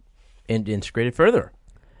 And integrate it further.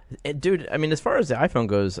 Dude, I mean, as far as the iPhone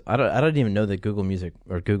goes, I don't even know that Google Music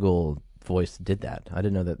or Google Voice did that. I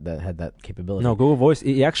didn't know that had that capability. No, Google Voice,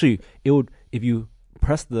 it would, if you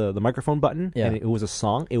press the microphone button and it was a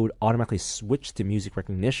song, it would automatically switch to music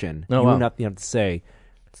recognition. You wouldn't have to say,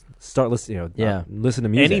 start listening, listen to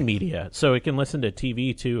music. Any media. So it can listen to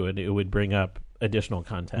TV too, and it would bring up additional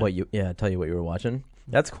content. Tell you what you were watching.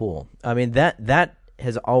 That's cool. I mean, that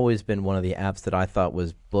has always been one of the apps that I thought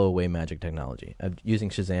was blow away magic technology. Using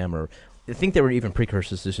Shazam, or I think there were even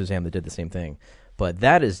precursors to Shazam that did the same thing. But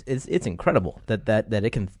it's incredible that it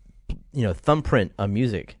can, thumbprint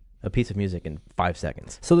a piece of music in 5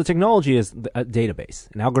 seconds. So the technology is a database,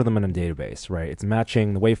 an algorithm in a database, right? It's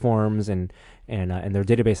matching the waveforms and their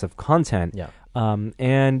database of content. Yeah.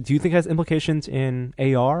 And do you think it has implications in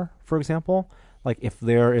AR, for example? Like if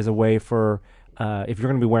there is a way for if you're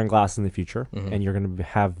going to be wearing glasses in the future and you're going to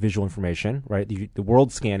have visual information, right? The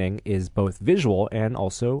world scanning is both visual and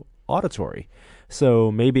also auditory.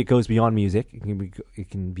 So maybe it goes beyond music. It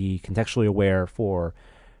can be contextually aware for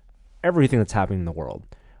everything that's happening in the world.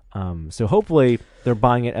 So hopefully they're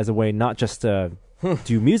buying it as a way not just to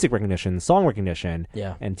do music recognition, song recognition,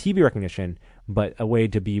 and TV recognition, but a way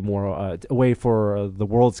to be more a way for the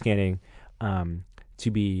world scanning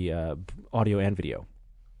to be audio and video.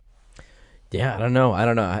 Yeah, I don't know.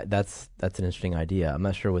 That's an interesting idea. I'm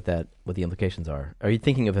not sure what the implications are. Are you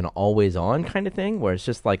thinking of an always on kind of thing, where it's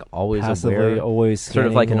just like always passively, aware, always sort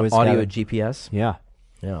of like an audio GPS? Yeah.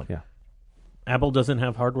 Apple doesn't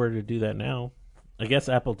have hardware to do that now. I guess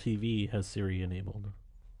Apple TV has Siri enabled.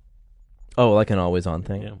 Oh, like an always on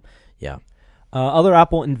thing? Yeah. Other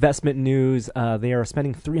Apple investment news, they are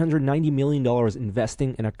spending $390 million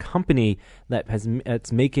investing in a company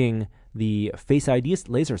that's making the Face ID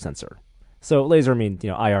laser sensor. So laser means,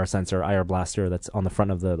 IR sensor, IR blaster that's on the front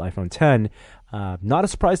of the iPhone 10. Not a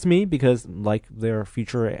surprise to me because like their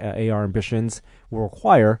future AR ambitions will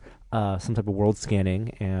require some type of world scanning,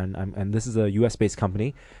 and this is a U.S.-based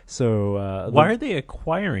company. So why are they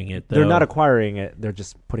acquiring it, though? They're not acquiring it. They're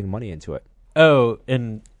just putting money into it. Oh,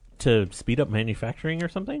 and to speed up manufacturing or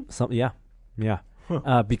something? Yeah.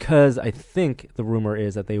 Huh. Because I think the rumor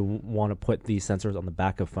is that they want to put these sensors on the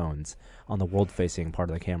back of phones, on the world-facing part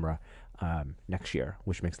of the camera next year,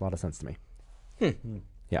 which makes a lot of sense to me.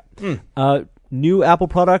 Yeah. New Apple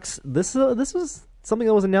products. This was something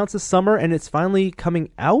that was announced this summer, and it's finally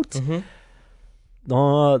coming out in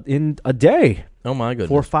a day. Oh my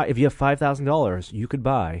goodness! If you have $5,000, you could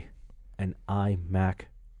buy an iMac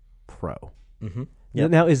Pro. Mm-hmm.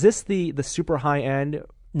 Yep. Now, is this the super high end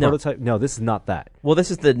prototype? No, this is not that. Well,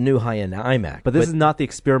 this is the new high-end iMac. But this is not the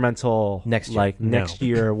experimental next year. Like next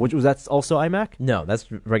year. Which was that also iMac? No,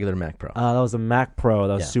 that's regular Mac Pro. That was a Mac Pro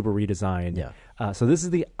that was super redesigned. Yeah. So this is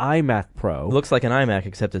the iMac Pro. It looks like an iMac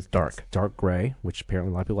except it's dark. It's dark gray, which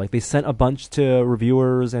apparently a lot of people like. They sent a bunch to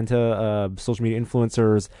reviewers and to social media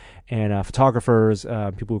influencers and photographers,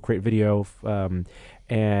 people who create video.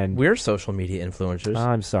 And we're social media influencers.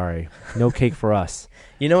 I'm sorry. No cake for us.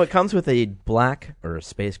 You know, it comes with a black or a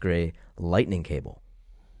space gray lightning cable.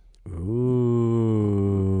 Ooh.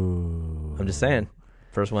 I'm just saying.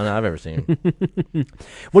 First one I've ever seen.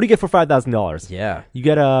 What do you get for $5,000? Yeah. You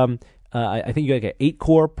get I think you get an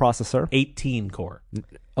 8-core processor. 18 core.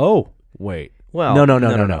 Oh, wait. Well,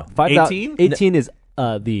 no. 18? 18 is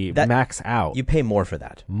the max out. You pay more for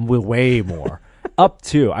that. Way more. Up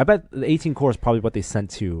to. I bet the 18 core is probably what they sent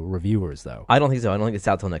to reviewers, though. I don't think so. I don't think it's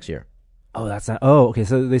out till next year. Oh, that's not. Oh, okay.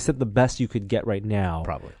 So they said the best you could get right now,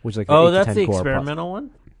 probably. Which is like that's the experimental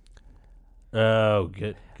one. Oh,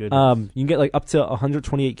 good. You can get like up to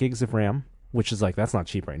 128 gigs of RAM, which is like that's not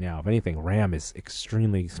cheap right now. If anything, RAM is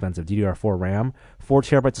extremely expensive. DDR4 RAM, 4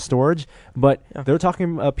 terabytes of storage. But they're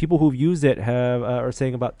talking. People who've used it are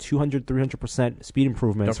saying about 200-300% speed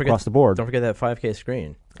improvements across the board. Don't forget that 5K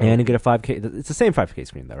screen. And you get a 5K. It's the same 5K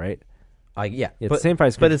screen, though, right? Yeah, it's the same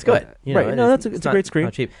 5K screen, but it's good. Right? No, it's a great screen.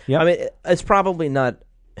 Not cheap. Yeah, I mean, it's probably not.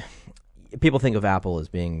 People think of Apple as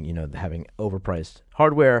being, having overpriced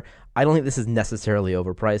hardware. I don't think this is necessarily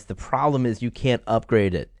overpriced. The problem is you can't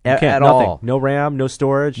upgrade it at all. No RAM, no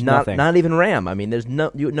storage, nothing. Not even RAM. I mean, there's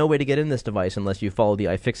no way to get in this device unless you follow the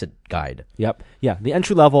iFixit guide. Yep. Yeah. The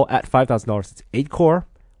entry level at $5,000. It's 8-core,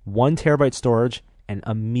 1 terabyte storage, and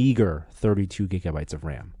a meager 32 gigabytes of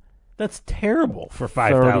RAM. That's terrible for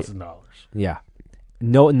 $5,000. Yeah.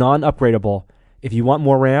 No, non-upgradable. If you want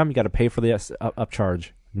more RAM, you got to pay for the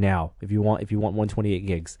upcharge now. If you want 128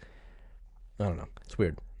 gigs. I don't know. It's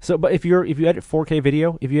weird. So, but if you edit 4K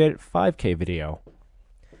video, if you edit 5K video,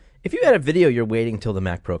 if you edit video, you're waiting till the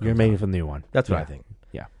Mac Pro comes you're making for the new one. That's what I think.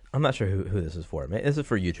 Yeah. I'm not sure who this is for. This is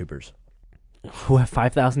for YouTubers who have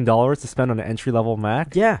 $5,000 to spend on an entry level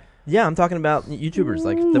Mac. Yeah. I'm talking about YouTubers,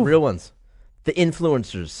 like the real ones, the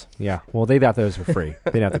influencers. Yeah. Well, they got those for free.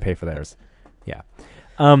 They didn't have to pay for theirs. Yeah.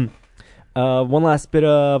 One last bit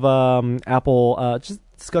of Apple just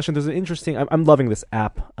discussion. There's an interesting. I'm loving this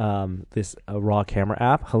app. This raw camera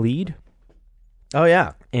app, Halid. Oh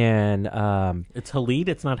yeah, and it's Halid.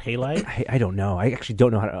 It's not Halide. I don't know. I actually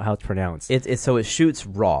don't know how it's pronounced. So it shoots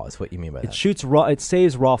raw. Is what you mean by that? It shoots raw. It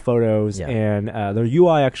saves raw photos, and their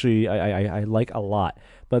UI actually I like a lot.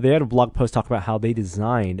 But they had a blog post talking about how they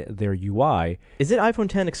designed their UI. Is it iPhone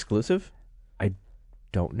 10 exclusive? I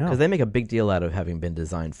don't know, because they make a big deal out of having been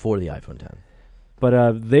designed for the iPhone 10.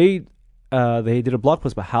 But they did a blog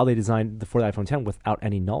post about how they designed for the iPhone 10 without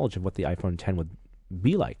any knowledge of what the iPhone 10 would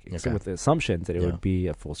be like, except with the assumptions that it would be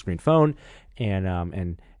a full screen phone,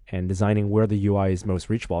 and designing where the UI is most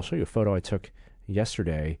reachable. I'll show you a photo I took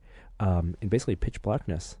yesterday, in basically pitch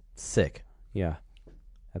blackness. Sick. Yeah.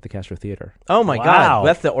 At the Castro Theater. Oh my God!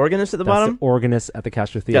 That's the organist at the bottom. The organist at the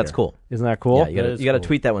Castro Theater. That's cool. Isn't that cool? Yeah, you got to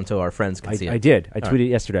tweet that one so our friends can see it. I did. I tweeted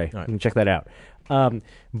it yesterday. You can check that out.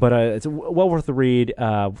 But it's well worth the read.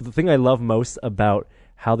 The thing I love most about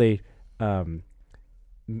how they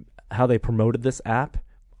promoted this app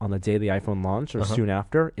on the day the iPhone launched or soon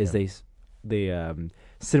after is they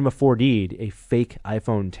Cinema 4D'd a fake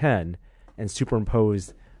iPhone 10 and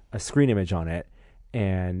superimposed a screen image on it.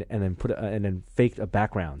 And then faked a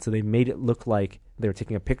background, so they made it look like they were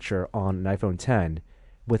taking a picture on an iPhone 10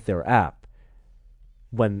 with their app.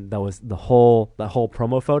 When that was the whole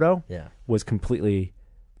promo photo, was completely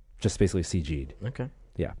just basically CG'd. Okay,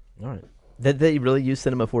 yeah, all right. Did they really use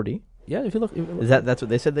Cinema 4D? Yeah, if you look, that's what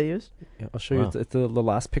they said they used? Yeah, I'll show you. It's the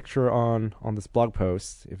last picture on this blog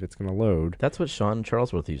post if it's going to load. That's what Sean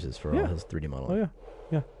Charlesworth uses for all his 3D modeling.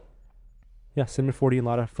 Oh yeah. Cinema 4D and a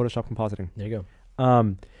lot of Photoshop compositing. There you go.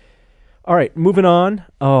 All right, moving on.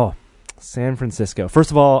 Oh, San Francisco.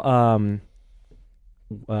 First of all,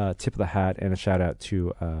 tip of the hat and a shout out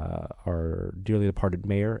to our dearly departed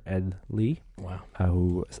mayor, Ed Lee. Wow.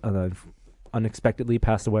 Who unexpectedly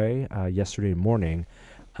passed away yesterday morning.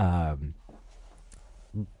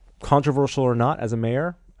 Controversial or not, as a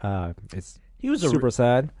mayor, he was super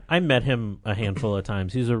sad. I met him a handful of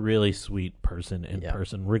times. He's a really sweet person in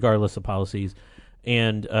person, regardless of policies.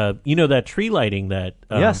 And that tree lighting that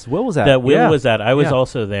Will was at. That Will was at. I was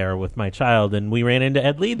also there with my child, and we ran into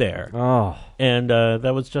Ed Lee there. Oh, and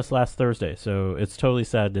that was just last Thursday. So it's totally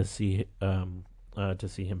sad to see to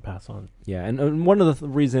see him pass on. Yeah, and one of the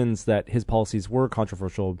reasons that his policies were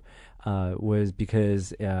controversial was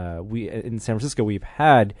because we in San Francisco we've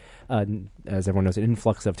had, as everyone knows, an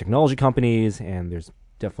influx of technology companies, and there's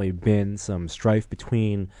definitely been some strife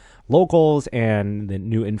between locals and the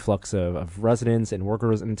new influx of residents and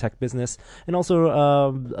workers in the tech business, and also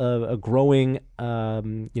a growing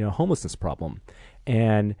homelessness problem.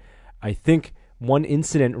 And I think one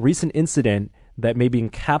recent incident that maybe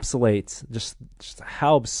encapsulates just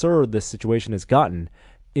how absurd this situation has gotten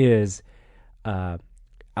is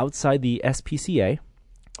outside the SPCA,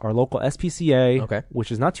 our local SPCA,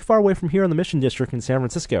 which is not too far away from here in the Mission District in San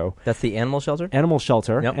Francisco. That's the animal shelter? Animal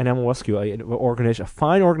shelter and Animal Rescue, a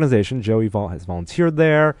fine organization. Joey has volunteered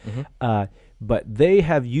there. But they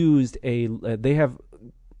have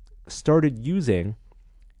started using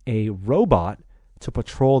a robot to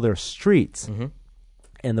patrol their streets.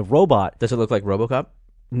 And the robot... Does it look like RoboCop?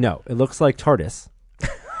 No, it looks like TARDIS.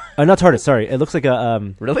 Not TARDIS, sorry. It looks like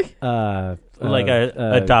a... Really? Like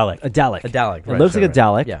a Dalek. A Dalek. A Dalek, right. It looks like a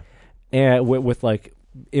Dalek. Yeah. And with like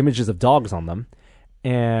images of dogs on them.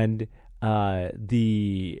 And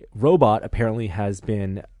the robot apparently has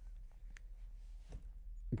been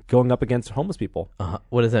going up against homeless people.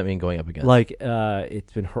 What does that mean, going up against? Like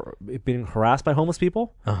it's been harassed by homeless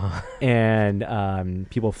people. And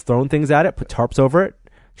people have thrown things at it, put tarps over it,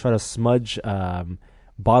 try to smudge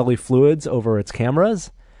bodily fluids over its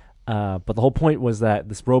cameras. But the whole point was that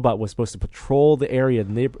this robot was supposed to patrol the area,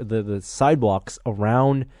 the sidewalks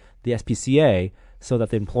around the SPCA, so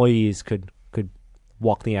that the employees could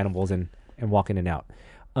walk the animals and walk in and out.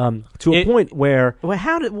 To a point where... Well,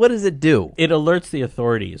 what does it do? It alerts the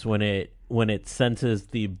authorities when it senses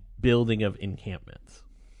the building of encampments.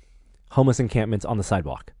 Homeless encampments on the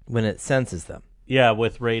sidewalk. When it senses them. Yeah,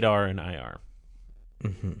 with radar and IR.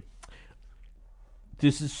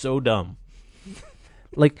 This is so dumb.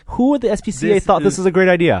 Like, who at the SPCA thought this was a great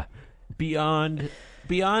idea? Beyond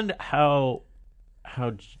how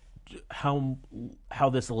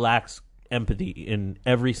this lacks empathy in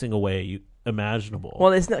every single way imaginable.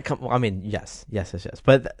 Well, it's not. I mean, yes.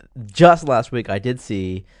 But just last week, I did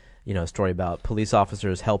see, a story about police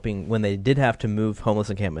officers helping when they did have to move homeless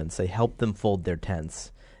encampments. They helped them fold their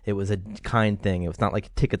tents. It was a kind thing. It was not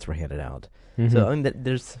like tickets were handed out. So I mean,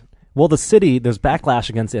 there's backlash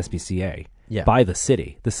against the SPCA. Yeah. By the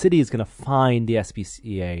city. The city is going to fine the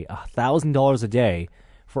SPCA $1,000 a day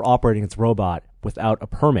for operating its robot without a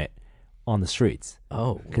permit on the streets.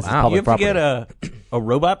 Oh, wow. You have to get a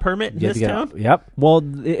robot permit in this town? Yep. Well,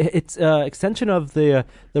 it's extension of the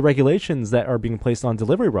regulations that are being placed on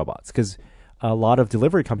delivery robots, because a lot of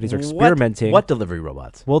delivery companies are experimenting. What delivery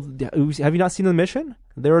robots? Well, have you not seen the Mission?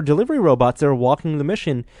 There are delivery robots that are walking the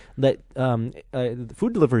Mission that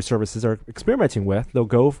food delivery services are experimenting with. They'll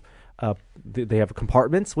go... they have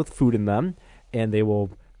compartments with food in them, and they will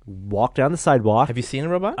walk down the sidewalk. Have you seen a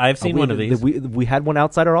robot? I've seen one of these. We had one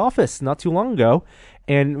outside our office not too long ago,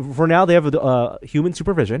 and for now they have human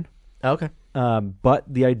supervision. Okay. But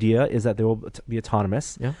the idea is that they will be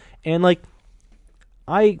autonomous. Yeah. And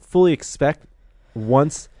I fully expect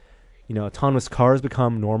once autonomous cars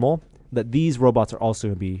become normal, that these robots are also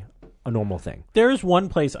going to be a normal thing. There's one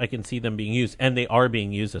place I can see them being used, and they are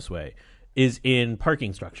being used this way, is in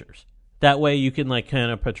parking structures. That way you can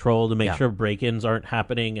kind of patrol to make sure break-ins aren't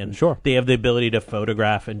happening, and they have the ability to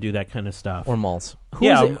photograph and do that kind of stuff. Or malls.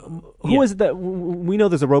 Who is it that we know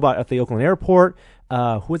there's a robot at the Oakland airport?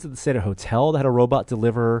 Who is it that stayed at a hotel that had a robot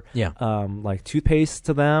deliver toothpaste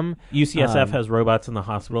to them? UCSF has robots in the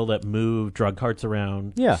hospital that move drug carts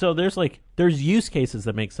around. Yeah. So there's use cases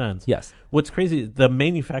that make sense. Yes. What's crazy, the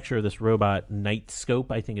manufacturer of this robot,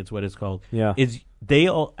 Nightscope, I think it's what it's called, is they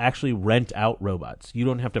all actually rent out robots. You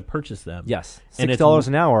don't have to purchase them. Yes. $6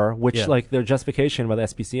 an hour, which their justification by the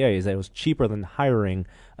SPCA is that it was cheaper than hiring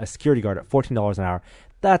a security guard at $14 an hour.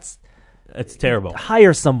 That's terrible.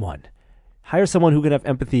 Hire someone who can have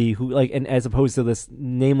empathy, and as opposed to this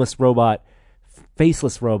nameless robot,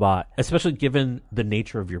 faceless robot. Especially given the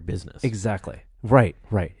nature of your business. Exactly. Right.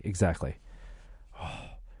 Exactly.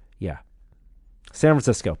 Yeah. San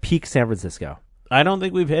Francisco. Peak San Francisco. I don't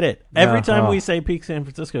think we've hit it. Every time we say peak San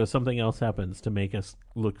Francisco, something else happens to make us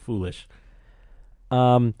look foolish.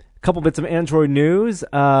 Couple bits of Android news.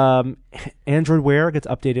 Android Wear gets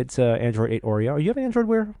updated to Android 8 Oreo. You have an Android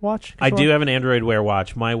Wear watch? I do have an Android Wear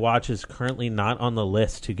watch. My watch is currently not on the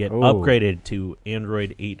list to get upgraded to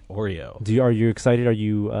Android 8 Oreo. Are you excited? Are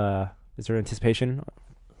you? Is there anticipation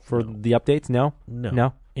for the updates? No.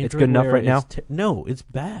 It's good enough right now. No, it's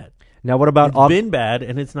bad. Now, what about? It's been bad,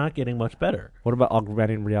 and it's not getting much better. What about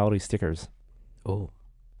augmented reality stickers? Oh,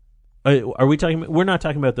 are we talking? We're not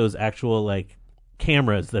talking about those actual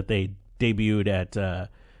cameras that they debuted at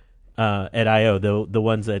I/O. The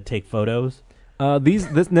ones that take photos. This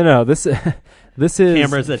is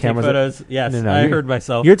cameras that take photos. Yes, I heard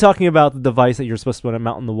myself. You're talking about the device that you're supposed to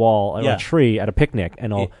mount on the wall of a tree at a picnic,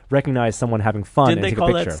 and it'll recognize someone having fun. Didn't and they take call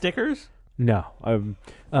a picture. that stickers? No.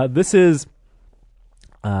 This is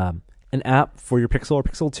an app for your Pixel or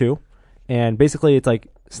Pixel 2, and basically it's like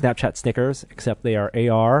Snapchat stickers, except they are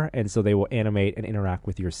AR, and so they will animate and interact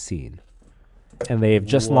with your scene. And they've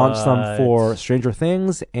just launched some for Stranger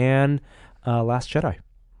Things and Last Jedi.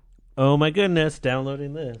 Oh my goodness,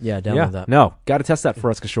 downloading this. Yeah, download that. No, got to test that for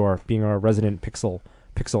us, Kishore, being our resident Pixel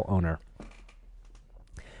owner.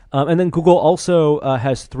 And then Google also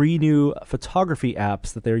has 3 new photography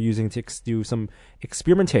apps that they're using to do some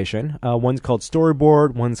experimentation. One's called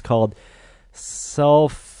Storyboard, one's called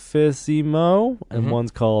Selfissimo, and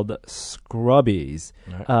one's called Scrubbies.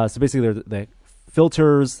 Right. So basically they're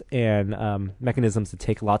filters and mechanisms to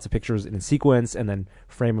take lots of pictures in a sequence and then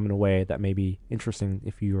frame them in a way that may be interesting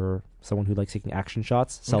if you're someone who likes taking action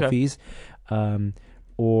shots, selfies,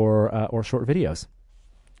 or short videos.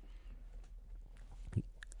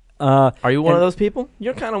 Are you one of those people?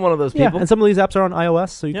 You're kind of one of those people. Yeah, and some of these apps are on iOS,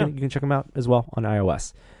 so you can check them out as well on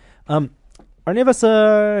iOS. Are any of us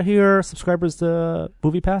here subscribers to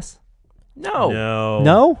MoviePass?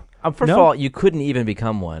 No? First of all, you couldn't even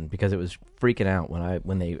become one because it was freaking out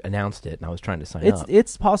when they announced it, and I was trying to sign up.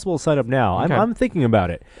 It's possible to sign up now. Okay. I'm thinking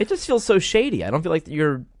about it. It just feels so shady. I don't feel like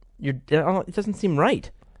it doesn't seem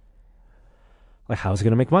right. Like, how's it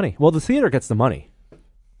going to make money? Well, the theater gets the money.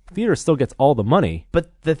 The theater still gets all the money.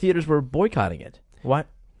 But the theaters were boycotting it. Why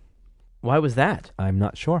was that? I'm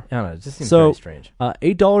not sure. I don't know. It just seems very strange.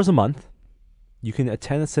 $8 a month. You can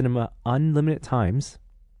attend the cinema unlimited times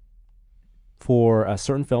for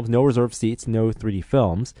certain films, no reserved seats, no 3D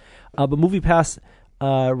films. But MoviePass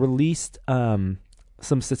released some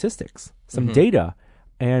statistics, some data,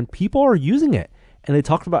 and people are using it. And they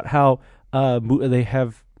talked about how they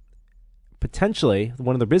have potentially,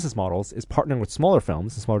 one of their business models is partnering with smaller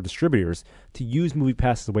films and smaller distributors to use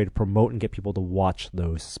MoviePass as a way to promote and get people to watch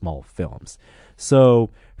those small films. So,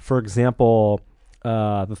 for example,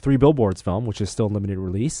 the 3 Billboards film, which is still limited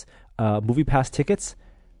release, MoviePass tickets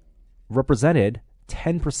represented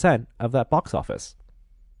 10% of that box office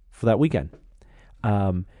for that weekend.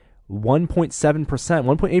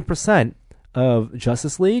 1.8% of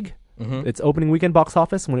Justice League, its opening weekend box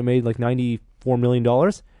office when it made like $94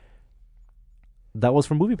 million, that was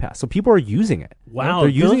from MoviePass. So people are using it. Wow, they're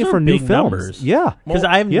using it for new films. Numbers. Yeah, because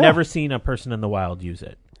I've never seen a person in the wild use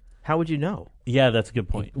it. How would you know? Yeah, that's a good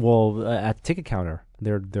point. Well, at the ticket counter,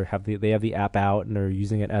 they have the app out and they're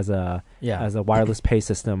using it as a wireless pay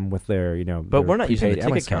system with their But we're not using the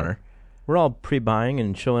ticket counter. We're all pre-buying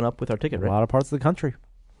and showing up with our ticket. A lot of parts of the country.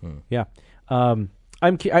 Yeah, I'm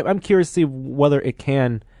curious to see whether it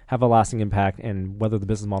can have a lasting impact and whether the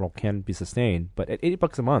business model can be sustained. But at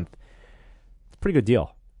 $8 a month, it's a pretty good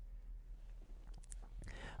deal.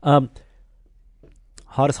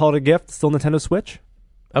 Hottest holiday gift, still Nintendo Switch.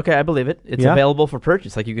 Okay, I believe it. It's available for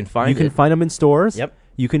purchase. Like you can find them in stores. Yep.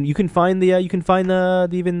 You can find the even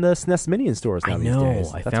the SNES Mini in stores now. I know. These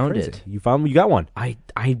days. I That's found crazy. it. You got one. I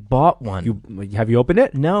bought one. Have you opened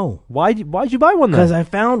it? No. Why'd you buy one then? Because I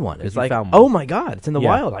found one. It's like, oh my god, it's in the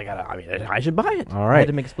wild. I should buy it. All right. I had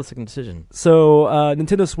to make a split-second decision. So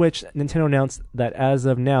Nintendo Switch. Nintendo announced that as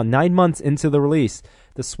of now, 9 months into the release,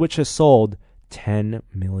 the Switch has sold 10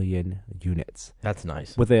 million units. That's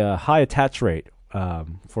nice. With a high attach rate.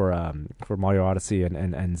 For Mario Odyssey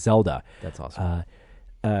and Zelda. That's awesome.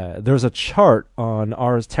 There's a chart on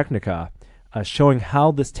Ars Technica showing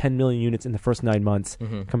how this 10 million units in the first 9 months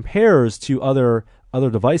compares to other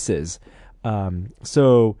devices.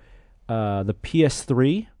 So the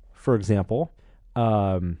PS3, for example,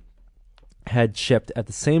 had shipped at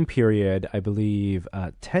the same period, I believe,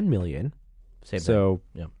 10 million. Same so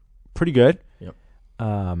thing. Pretty good. Yep.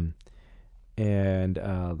 And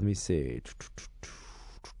let me see.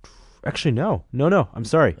 Actually, no. I'm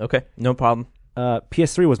sorry. Okay, no problem.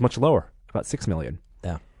 PS3 was much lower, about 6 million.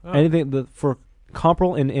 Yeah. Oh. Anything for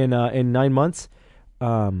comparable in 9 months,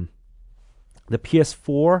 the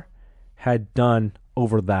PS4 had done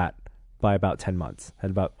over that by about 10 months. Had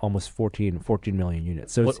about almost 14 million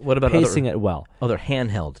units. So what about pacing it well. Other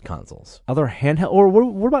handheld consoles? Other handheld, or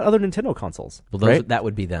what about other Nintendo consoles? Well, that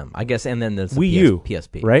would be them, I guess. And then there's the Wii U,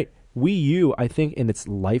 PSP, right? Wii U, I think, in its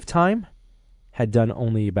lifetime, had done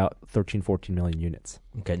only about 14 million units.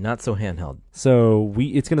 Okay, not so handheld. So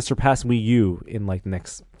it's going to surpass Wii U in like the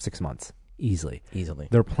next 6 months, easily.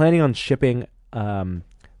 They're planning on shipping. An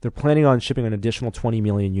additional 20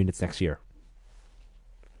 million units next year.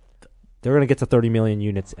 They're going to get to 30 million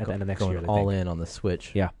units at the end of next year. Going all in on the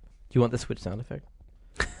Switch. Yeah. Do you want the Switch sound effect?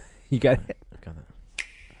 You got it. Got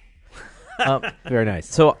that. Very nice.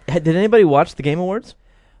 So, did anybody watch the Game Awards?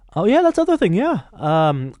 Oh yeah, that's the other thing. Yeah,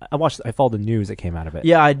 I followed the news that came out of it.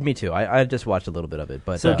 Yeah, me too. I just watched a little bit of it.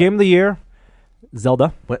 But so game of the year,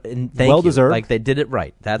 Zelda. Well deserved. Like they did it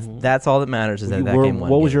right. That's all that matters. Is that game won.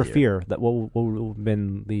 What was your fear? That what would have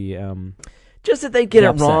been the just that they get it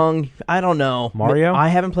upset? wrong. I don't know. Mario. I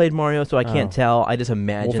haven't played Mario, so I can't tell. I just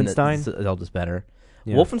imagine Wolfenstein? that Zelda's better.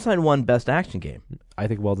 Yeah. Wolfenstein won Best Action Game. I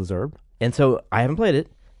think well deserved. And so I haven't played it,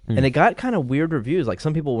 and it got kind of weird reviews. Like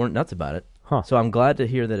some people weren't nuts about it. Huh. So I'm glad to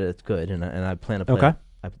hear that it's good, and I plan to play. Okay.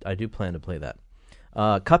 it. I do plan to play that.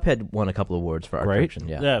 Cuphead won a couple of awards for art direction.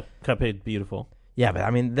 Yeah, Cuphead, beautiful. Yeah, but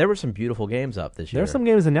I mean, there were some beautiful games up this year. There are some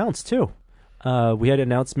games announced too. We had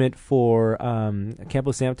an announcement for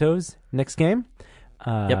Campo Santo's next game.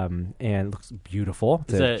 And it looks beautiful.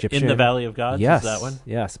 It's Is that Egyptian. In the Valley of Gods? Yes. Is that one?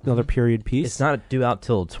 Yes. Another period piece. It's not due out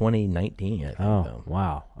till 2019. I think, though.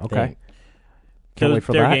 Wow. Okay. They- Can't wait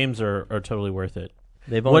for their that. games are totally worth it.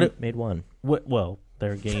 They've only made one. Well,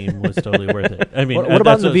 their game was totally worth it. I mean, What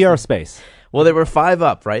about in the VR space? Well, there were 5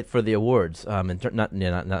 up, right, for the awards. Not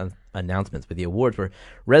announcements, but the awards were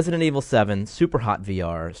Resident Evil 7, Super Hot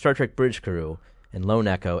VR, Star Trek Bridge Crew, and Lone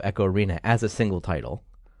Echo, Echo Arena as a single title,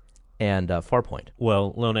 and Farpoint.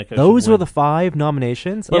 Well, Lone Echo. Those should were win. the 5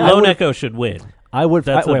 nominations. But Lone Echo should win. I would.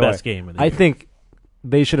 That's the wait, best game of the I year. think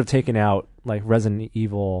they should have taken out like Resident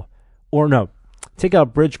Evil, or no, take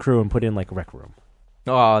out Bridge Crew and put in like Rec Room.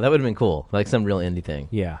 Oh, that would have been cool, like some real indie thing.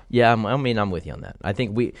 Yeah. Yeah, I'm with you on that. I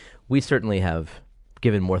think we certainly have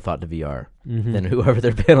given more thought to VR than whoever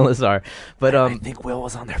their panelists are. But I think Will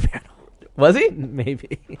was on their panel. Was he?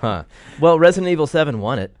 Maybe. Huh. Well, Resident Evil 7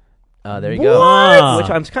 won it. There you What? go. Which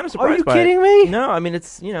I'm kind of surprised Are you by. kidding me? No, I mean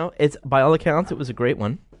it's by all accounts it was a great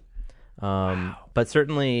one. But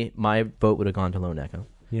certainly my vote would have gone to Lone Echo.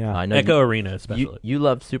 Yeah. I know Echo Arena, especially. you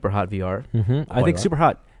loved Super Hot VR. I think Super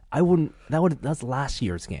Hot. I wouldn't. That's last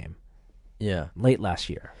year's game. Yeah. Late last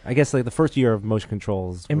year. I guess like the first year of motion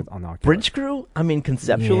controls on the Oculus. Bridge Crew. I mean,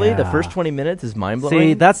 conceptually, the Yeah. first 20 minutes is mind blowing.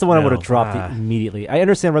 See, that's the one I would No. have dropped immediately. I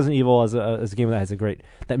understand Resident Evil as a game that has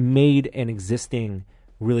that made an existing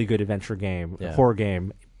really good adventure game, horror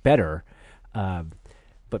game better.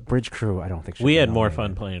 But Bridge Crew, I don't think should We be had more nominated.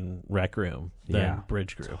 fun playing Rec Room than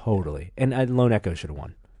Bridge Crew. Totally. And Lone Echo should have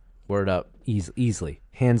won. Word up. Easily.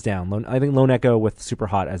 Hands down. I think Lone Echo with Super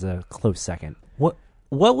Hot as a close second.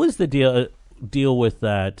 What was the deal with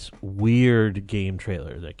that weird game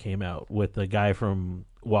trailer that came out with the guy from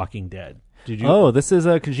Walking Dead? Did you? Oh, this is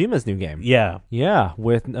Kojima's new game. Yeah. Yeah,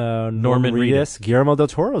 with Norman Reedus. Guillermo del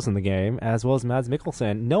Toro's in the game, as well as Mads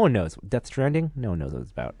Mikkelsen. No one knows. Death Stranding? No one knows what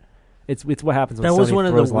it's about. It's what happens when That was Sony one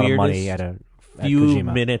of throws the a lot of money weirdest at few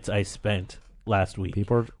Kojima. minutes I spent last week.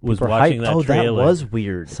 People was are watching hyped. that Oh, trailer. that was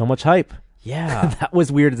weird. So much hype. Yeah. That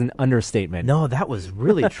was weird as an understatement. No, that was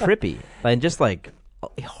really trippy. And just like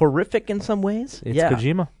horrific in some ways. It's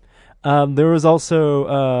Kojima. There was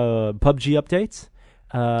also PUBG updates.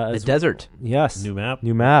 The desert. Yes. New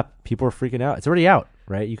map. People are freaking out. It's already out,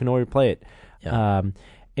 right? You can already play it. Yeah.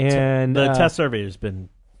 And the test survey has been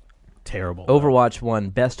terrible. Overwatch won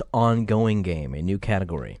Best Ongoing Game, a new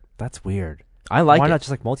category. That's weird. I like Why it. not just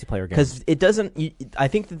like multiplayer games? Because it doesn't. I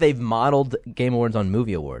think that they've modeled Game Awards on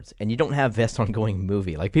movie awards, and you don't have Best Ongoing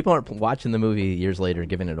Movie. Like people aren't watching the movie years later,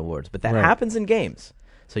 giving it awards, but that happens in games.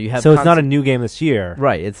 So you have. So it's not a new game this year,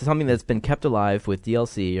 right? It's something that's been kept alive with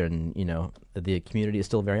DLC, and the community is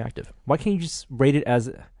still very active. Why can't you just rate it as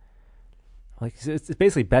like it's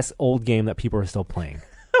basically best old game that people are still playing?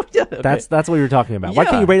 Yeah, okay. That's what you're talking about. Why Yeah.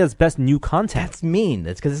 can't you rate it as best new content? That's mean.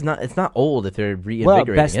 It's because it's not old if they're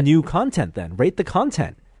reinvigorating best it. new content then. Rate the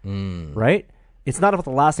content. Right? It's not about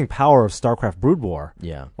the lasting power of StarCraft Brood War.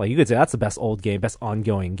 Yeah. Like you could say that's the best old game, best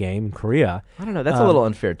ongoing game in Korea. I don't know. That's a little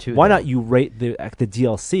unfair too. Why though. not you rate the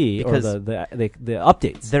DLC Because or the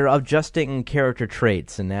updates? They're adjusting character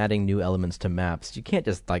traits and adding new elements to maps. You can't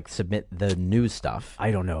just like submit the new stuff. I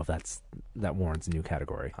don't know if that warrants a new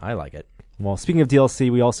category. I like it. Well, speaking of DLC,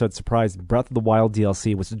 we also had surprise Breath of the Wild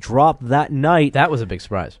DLC was dropped that night. That was a big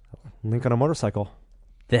surprise. Link on a motorcycle.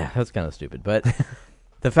 Yeah, that's kind of stupid, but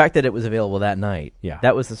the fact that it was available that night,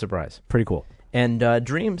 that was the surprise. Pretty cool. And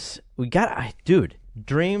Dreams,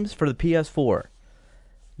 Dreams for the PS4.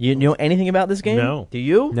 You know anything about this game? No. Do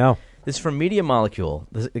you? No. This is from Media Molecule,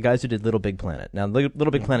 the guys who did Little Big Planet. Now, Little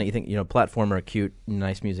Big Planet, you think, platformer, cute,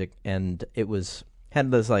 nice music, and it had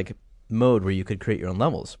this like mode where you could create your own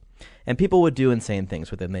levels. And people would do insane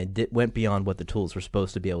things with them. They went beyond what the tools were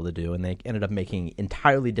supposed to be able to do, and they ended up making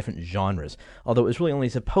entirely different genres, although it was really only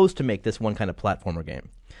supposed to make this one kind of platformer game.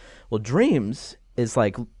 Well, Dreams is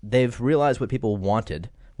like they've realized what people wanted,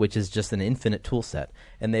 which is just an infinite tool set,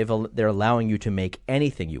 and they're allowing you to make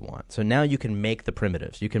anything you want. So now you can make the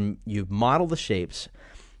primitives. You model the shapes.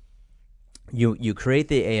 You create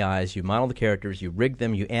the AIs, you model the characters, you rig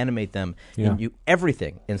them, you animate them, and you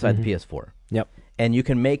everything inside the PS4. Yep. And you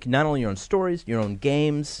can make not only your own stories, your own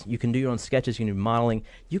games, you can do your own sketches, you can do modeling.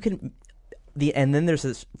 And then there's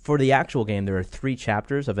this, for the actual game, there are 3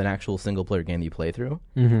 chapters of an actual single-player game that you play through.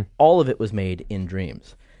 Mm-hmm. All of it was made in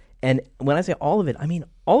Dreams. And when I say all of it, I mean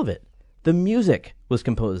all of it. The music was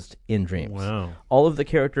composed in Dreams. Wow. All of the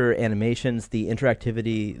character animations, the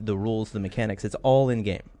interactivity, the rules, the mechanics, it's all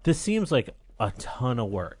in-game. This seems like a ton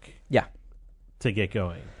of work. Yeah. To get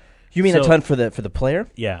going. You mean a ton for the player?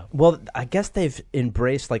 Yeah. Well, I guess they've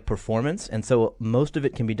embraced like performance, and so most of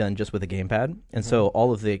it can be done just with a gamepad, and so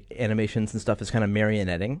all of the animations and stuff is kind of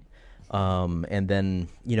marionetting. And then,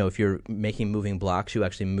 if you're making moving blocks, you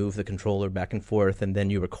actually move the controller back and forth, and then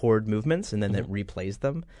you record movements, and then it replays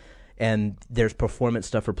them. And there's performance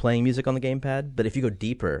stuff for playing music on the gamepad, but if you go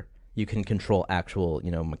deeper, you can control actual,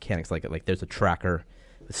 mechanics like there's a tracker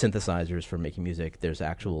with synthesizers for making music. There's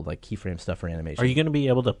actual like keyframe stuff for animation. Are you going to be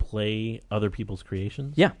able to play other people's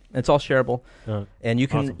creations? Yeah, it's all shareable, and you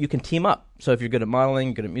can awesome. You can team up. So if you're good at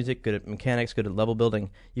modeling, good at music, good at mechanics, good at level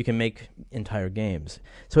building, you can make entire games.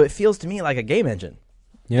 So it feels to me like a game engine.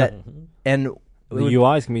 Yeah, and the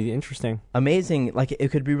UIs can be interesting, amazing. Like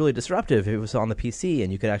it could be really disruptive if it was on the PC,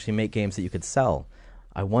 and you could actually make games that you could sell.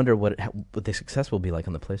 I wonder what the success will be like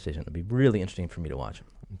on the PlayStation. It'd be really interesting for me to watch.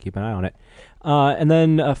 Keep an eye on it. And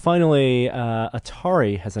then finally,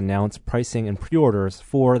 Atari has announced pricing and pre-orders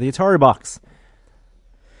for the Atari box.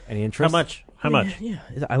 Any interest? How much? Yeah,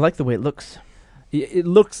 I like the way it looks. It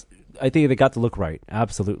looks. I think they got the look right.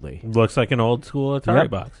 Absolutely. Looks like an old school Atari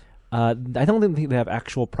box. I don't think they have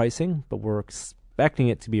actual pricing, but we're expecting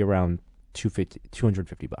it to be around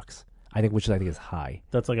 $250. Which I think is high.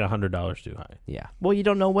 That's like $100 too high. Yeah. Well, you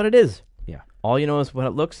don't know what it is. Yeah. All you know is what it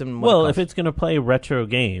looks and what it costs. If it's going to play retro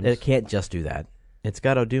games. It can't just do that. It's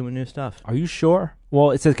got to do new stuff. Are you sure?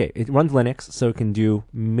 Well, it says, it runs Linux, so it can do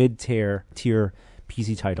mid-tier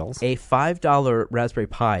PC titles. A $5 Raspberry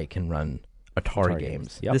Pi can run Atari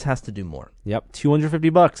games. Yep. This has to do more. Yep,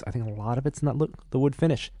 $250. I think a lot of it's not the wood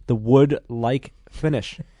finish. The wood-like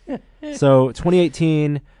finish. So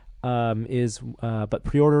 2018 but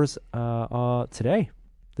pre-orders today,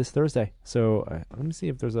 this Thursday. So let me see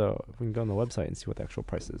if we can go on the website and see what the actual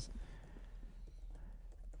price is.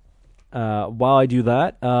 While I do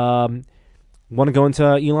that, want to go into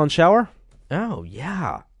Elon's shower? Oh,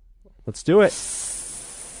 yeah. Let's do it.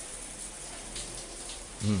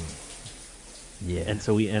 Yeah. And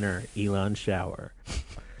so we enter Elon's shower.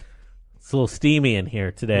 It's a little steamy in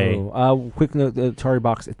here today. Quick note, the Atari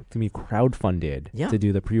box is going to be crowdfunded to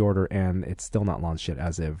do the pre-order, and it's still not launched yet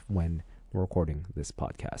as of when we're recording this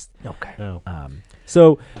podcast. Okay. Oh.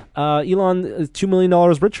 So Elon is $2 million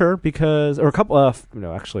richer because, or a couple of,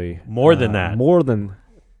 actually. More than that.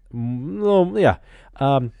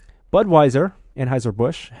 Budweiser,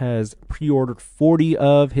 Anheuser-Busch, has pre-ordered 40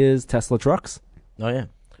 of his Tesla trucks. Oh, yeah.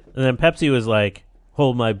 And then Pepsi was like,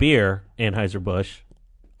 hold my beer, Anheuser-Busch.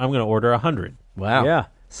 I'm going to order 100. Wow. Yeah.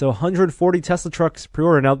 So 140 Tesla trucks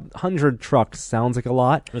pre-order. Now, 100 trucks sounds like a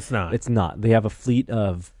lot. It's not. It's not. They have a fleet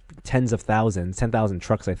of tens of thousands, 10,000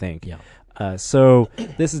 trucks, I think. Yeah. So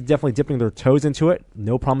this is definitely dipping their toes into it.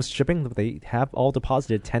 No promised shipping. But they have all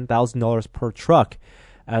deposited $10,000 per truck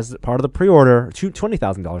as part of the pre-order,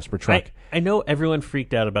 $20,000 per truck. I know everyone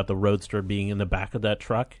freaked out about the Roadster being in the back of that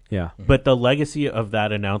truck. Yeah. But the legacy of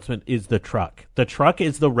that announcement is the truck. The truck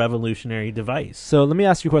is the revolutionary device. So let me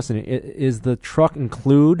ask you a question. Is the truck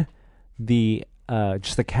include the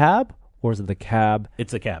just the cab, or is it the cab?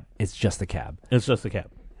 It's a cab. It's just the cab. It's just the cab.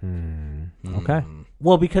 Okay.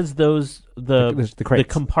 Well, because the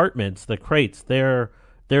crates. compartments, the crates, they're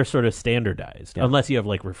sort of standardized, unless you have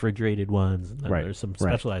like refrigerated ones, and then there's some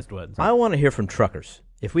specialized ones. I want to hear from truckers.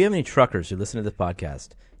 If we have any truckers who listen to this podcast,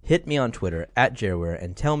 hit me on Twitter @Jareware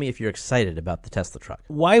and tell me if you're excited about the Tesla truck.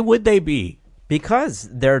 Why would they be? Because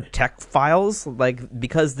they're tech files,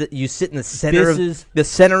 because you sit in the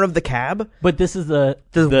center of the cab. But this is the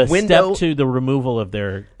window, step to the removal of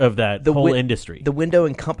that whole industry. The window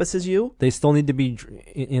encompasses you. They still need to be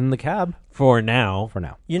in the cab for now.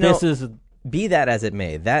 This is. Be that as it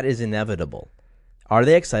may, that is inevitable. Are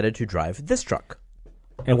they excited to drive this truck?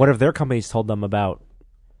 And what if their companies told them about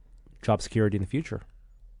job security in the future?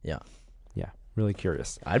 Yeah. Really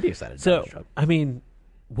curious. I'd be excited to drive this truck. I mean,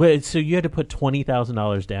 so you had to put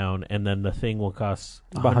 $20,000 down, and then the thing will cost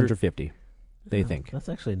about $150. They think that's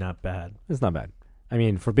actually not bad. it's not bad. I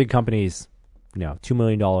mean, for big companies, $2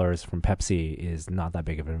 million from Pepsi is not that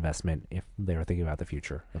big of an investment if they were thinking about the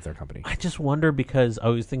future of their company. I just wonder, because I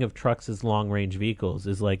always think of trucks as long-range vehicles.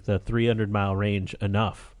 Is like the 300-mile range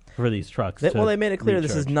enough for these trucks? Well, they made it clear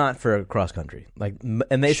this is not for cross-country.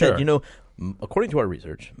 And they said, according to our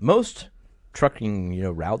research, most trucking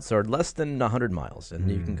routes are less than 100 miles,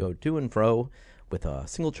 and you can go to and fro with a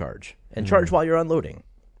single charge and charge while you're unloading.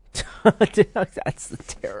 That's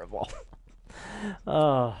terrible.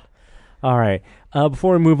 All right.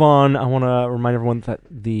 Before we move on, I want to remind everyone that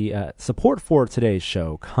the support for today's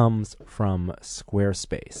show comes from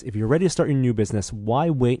Squarespace. If you're ready to start your new business, why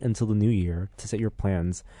wait until the new year to set your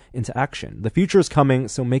plans into action? The future is coming,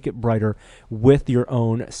 so make it brighter with your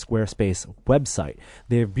own Squarespace website.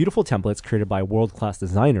 They have beautiful templates created by world-class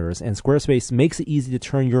designers, and Squarespace makes it easy to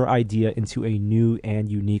turn your idea into a new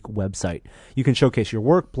and unique website. You can showcase your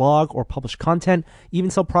work, blog, or publish content,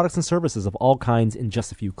 even sell products and services of all kinds in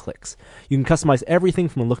just a few clicks. You can customize everything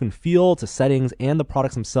from the look and feel to settings and the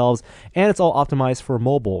products themselves, and it's all optimized for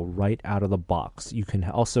mobile right out of the box. You can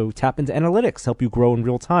also tap into analytics, help you grow in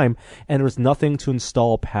real time, and there's nothing to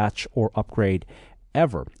install, patch, or upgrade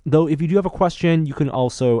ever. Though if you do have a question, you can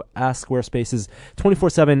also ask Squarespace's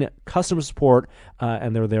 24/7 customer support,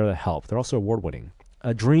 and they're there to help. They're also award-winning.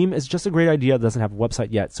 A dream is just a great idea that doesn't have a website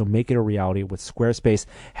yet, so make it a reality with Squarespace.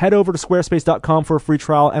 Head over to squarespace.com for a free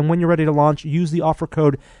trial, and when you're ready to launch, use the offer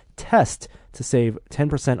code TEST to save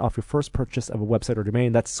 10% off your first purchase of a website or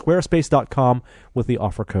domain. That's squarespace.com with the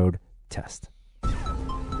offer code TEST.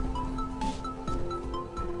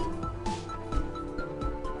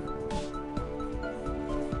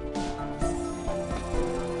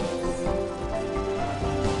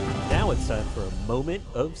 Now it's time for a moment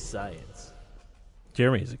of science.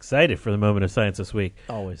 Jeremy's excited for the moment of science this week.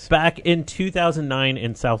 Always. Back in 2009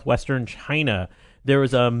 in southwestern China, there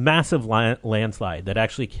was a massive landslide that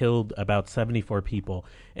actually killed about 74 people.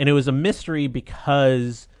 And it was a mystery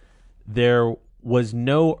because there was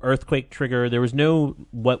no earthquake trigger. There was no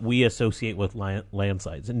what we associate with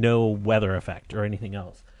landslides, no weather effect or anything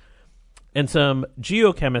else. And some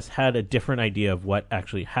geochemists had a different idea of what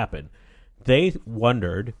actually happened. They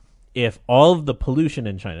wondered if all of the pollution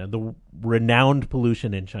in China, the renowned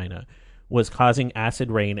pollution in China, was causing acid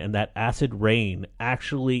rain, and that acid rain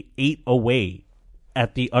actually ate away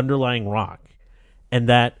at the underlying rock, and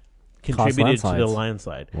that contributed to the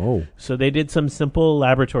landslide. Whoa. So they did some simple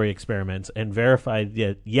laboratory experiments and verified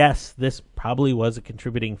that, yes, this probably was a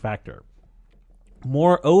contributing factor.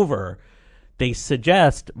 Moreover, they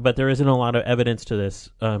suggest, but there isn't a lot of evidence to this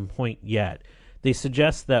point yet, they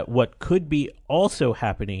suggest that what could be also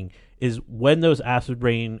happening is when those acid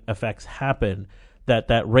rain effects happen,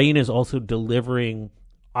 that rain is also delivering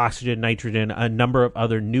oxygen, nitrogen, a number of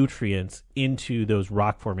other nutrients into those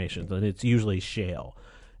rock formations, and it's usually shale,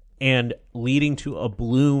 and leading to a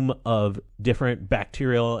bloom of different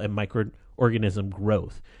bacterial and microorganism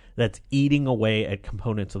growth that's eating away at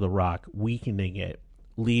components of the rock, weakening it,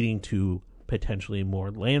 leading to potentially more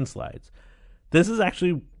landslides. This is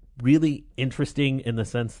actually really interesting in the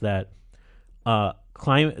sense that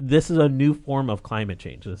this is a new form of climate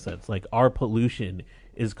change, in a sense. Like, our pollution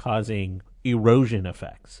is causing erosion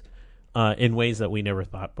effects in ways that we never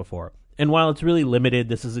thought before. And while it's really limited,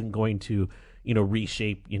 this isn't going to,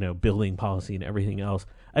 reshape, building policy and everything else.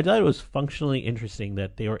 I thought it was functionally interesting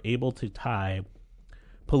that they were able to tie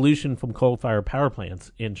pollution from coal-fired power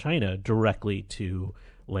plants in China directly to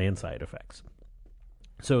landslide effects.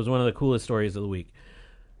 So it was one of the coolest stories of the week.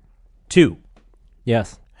 2.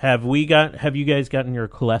 Yes. Have you guys gotten your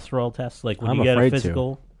cholesterol test? Like, when I'm you get a afraid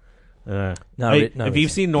physical? to. If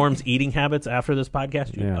you've seen Norm's eating habits after this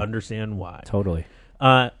podcast, you understand why. Totally.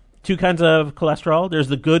 2 kinds of cholesterol. There's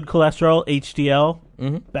the good cholesterol, HDL,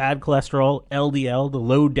 bad cholesterol, LDL, the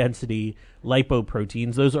low-density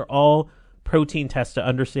lipoproteins. Those are all protein tests to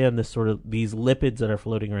understand these lipids that are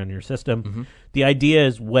floating around in your system. The idea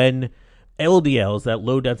is when LDLs, that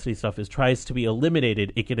low-density stuff, tries to be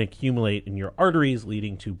eliminated, it can accumulate in your arteries,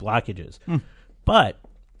 leading to blockages. But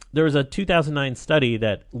there was a 2009 study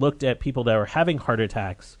that looked at people that were having heart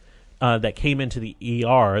attacks that came into the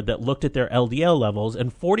ER that looked at their LDL levels,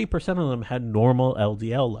 and 40% of them had normal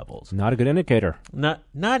LDL levels. Not a good indicator. Not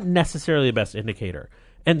necessarily the best indicator.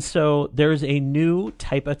 And so there's a new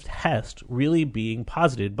type of test really being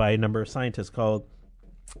posited by a number of scientists called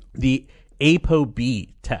the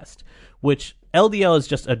ApoB test, which LDL is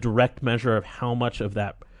just a direct measure of how much of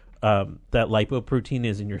that lipoprotein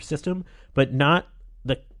is in your system, but not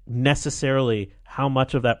necessarily how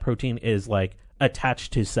much of that protein is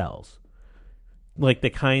attached to cells, like the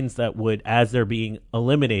kinds that would, as they're being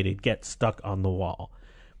eliminated, get stuck on the wall.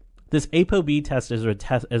 This ApoB test is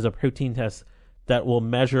a protein test that will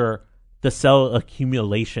measure the cell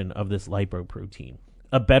accumulation of this lipoprotein.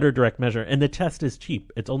 A better direct measure. And the test is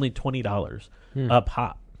cheap. It's only $20 a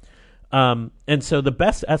pop. And so the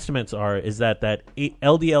best estimates is that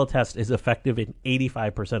LDL test is effective in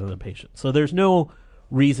 85% of the patients. So there's no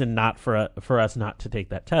reason not for us not to take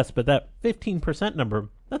that test. But that 15% number,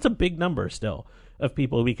 that's a big number still of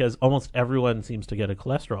people, because almost everyone seems to get a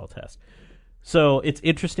cholesterol test. So it's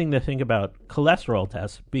interesting to think about cholesterol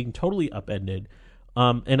tests being totally upended,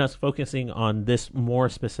 and us focusing on this more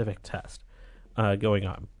specific test going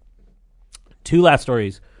on. Two last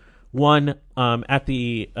stories. One, at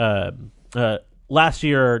the last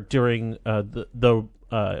year during the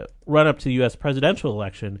run-up to the U.S. presidential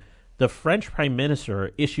election, the French prime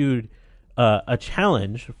minister issued a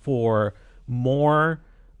challenge for more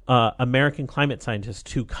American climate scientists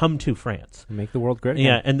to come to France. Make the world great again.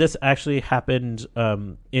 Yeah, and this actually happened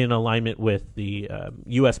in alignment with the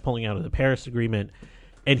U.S. pulling out of the Paris Agreement,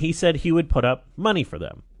 and he said he would put up money for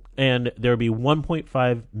them. And there would be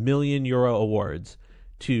 1.5 million euro awards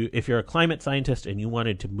if you're a climate scientist and you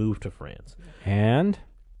wanted to move to France. And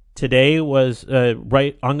today was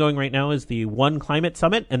ongoing right now is the One Climate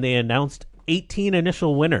Summit, and they announced 18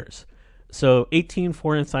 initial winners. So 18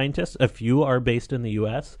 foreign scientists, a few are based in the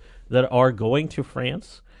U.S., that are going to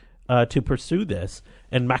France to pursue this.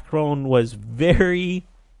 And Macron was very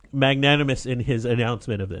magnanimous in his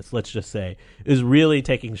announcement of this, let's just say. Is really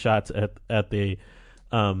taking shots at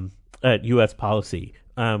U.S. policy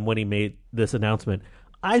when he made this announcement.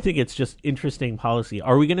 I think it's just interesting policy.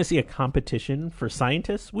 Are we going to see a competition for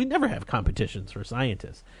scientists? We never have competitions for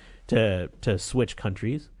scientists to switch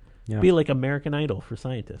countries. Yeah. Be like American Idol for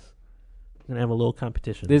scientists. We're going to have a little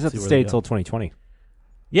competition. They just have to stay until 2020.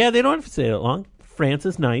 Yeah, they don't have to stay that long. France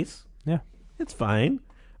is nice. Yeah. It's fine.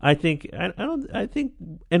 I think, and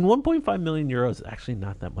 1.5 million euros is actually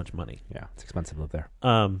not that much money. Yeah, it's expensive to live there.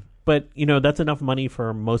 But, that's enough money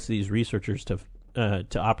for most of these researchers to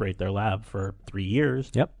operate their lab for 3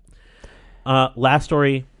 years. Yep. Last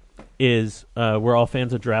story is we're all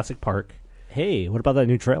fans of Jurassic Park. Hey, what about that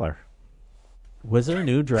new trailer? Was there a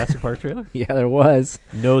new Jurassic Park trailer? Yeah, there was.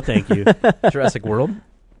 No, thank you. Jurassic World?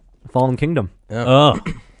 Fallen Kingdom. Oh.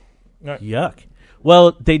 Yuck.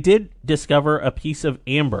 Well, they did discover a piece of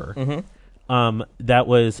amber that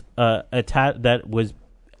was that was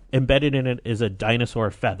embedded in it is a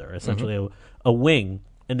dinosaur feather, essentially a wing,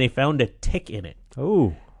 and they found a tick in it.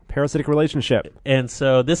 Oh, parasitic relationship. And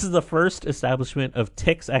so this is the first establishment of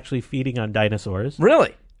ticks actually feeding on dinosaurs.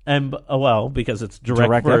 Really? And because it's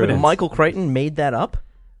direct evidence. Michael Crichton made that up?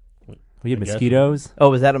 We had mosquitoes. Oh,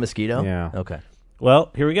 was that a mosquito? Yeah. Okay.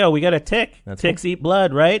 Well, here we go. We got a tick. That's eat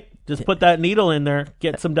blood, right? Just put that needle in there.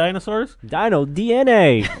 Get some dinosaurs. Dino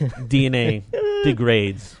DNA. DNA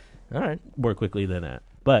degrades. All right. More quickly than that.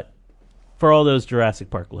 But for all those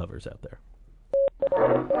Jurassic Park lovers out there.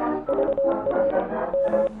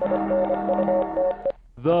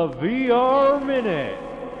 The VR Minute.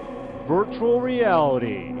 Virtual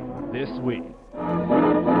reality this week.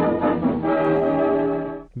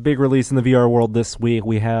 Big release in the VR world this week.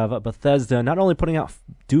 We have Bethesda not only putting out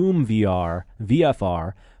Doom VR,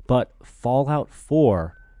 VFR, but Fallout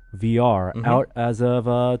 4 VR out as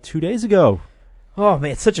of 2 days ago. Oh,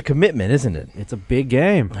 man, it's such a commitment, isn't it? It's a big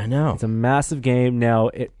game. I know. It's a massive game. Now,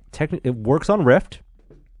 it works on Rift.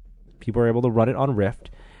 People are able to run it on Rift.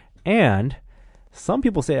 And some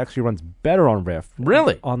people say it actually runs better on Rift.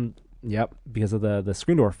 Really? Yep, because of the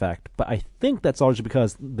screen door effect. But I think that's largely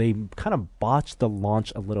because they kind of botched the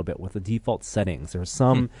launch a little bit with the default settings. There's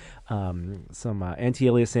some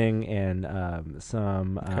anti-aliasing and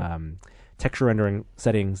some texture rendering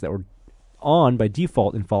settings that were on by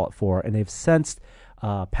default in Fallout 4, and they've since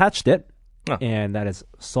patched it, and that has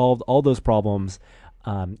solved all those problems.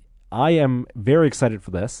 I am very excited for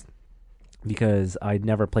this, because I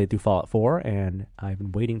never played through Fallout 4, and I've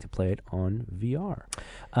been waiting to play it on VR.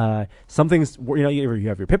 Some things, you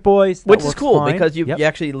have your Pip-Boy, which is cool fine. because you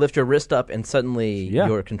actually lift your wrist up, and suddenly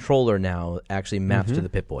your controller now actually maps to the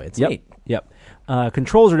Pip-Boy. It's neat. Yep.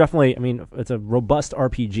 Controls are definitely, it's a robust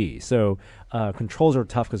RPG, so controls are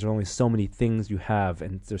tough because there are only so many things you have,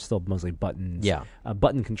 and they're still mostly buttons. Yeah.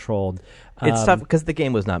 Button controlled. It's tough because the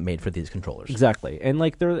game was not made for these controllers. Exactly. And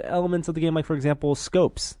there are elements of the game, like, for example,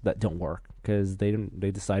 scopes that don't work because they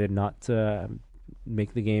decided not to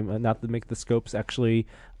make the game, not to make the scopes actually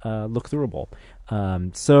look throughable.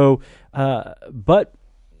 But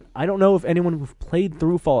I don't know if anyone who's played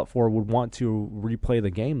through Fallout 4 would want to replay the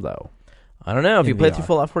game, though. I don't know. If you played through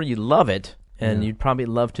Fallout 4, you'd love it, and you'd probably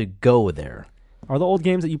love to go there. Are the old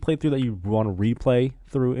games that you played through that you want to replay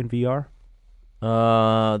through in VR?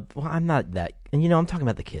 Well, I'm not that. And, I'm talking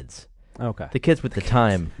about the kids. Okay. The kids with the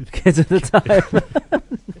time. Kids at the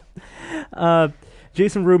time.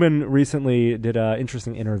 Jason Rubin recently did an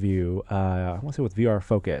interesting interview, I want to say with VR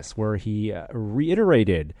Focus, where he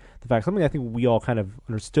reiterated the fact, something I think we all kind of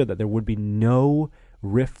understood, that there would be no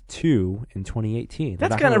Rift 2 in 2018.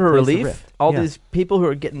 That's kind of a relief. All these people who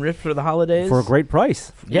are getting Rift for the holidays. For a great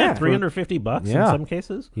price. Yeah, $350 in some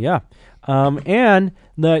cases. Yeah. And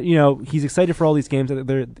he's excited for all these games.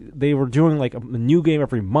 They were doing like a new game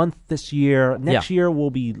every month this year. Next year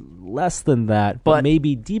will be less than that, but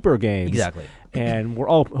maybe deeper games. Exactly. And we're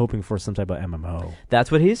all hoping for some type of MMO. That's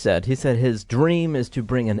what he said. He said his dream is to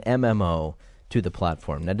bring an MMO to the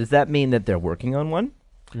platform. Now, does that mean that they're working on one?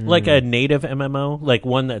 Like a native MMO, like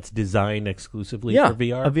one that's designed exclusively for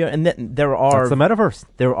VR. VR, and there are that's the metaverse.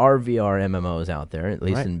 There are VR MMOs out there, at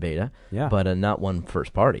least in beta. Yeah, but not one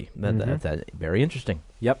first party. That's very interesting.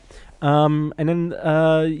 Yep. And then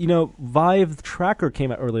Vive Tracker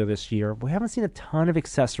came out earlier this year. We haven't seen a ton of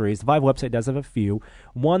accessories. The Vive website does have a few.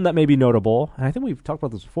 One that may be notable, and I think we've talked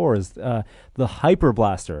about this before, is the Hyper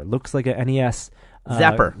Blaster. Looks like an NES.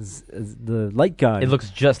 Zapper. The light gun. It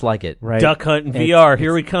looks just like it. Right. Duck Hunt in VR.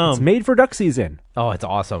 Here we come. It's made for duck season. Oh, it's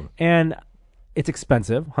awesome. And it's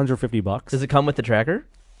expensive, $150. Does it come with the tracker?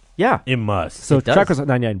 Yeah. It must. So the tracker's at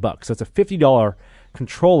 $99. So it's a $50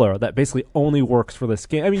 controller that basically only works for this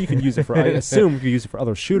game. I mean, you can use it for, I assume you can use it for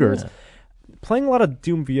other shooters. Yeah. Playing a lot of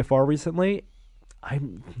Doom VFR recently,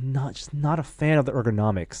 I'm not a fan of the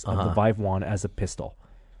ergonomics of the Vive Wand as a pistol.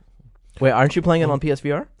 Wait, aren't you playing it on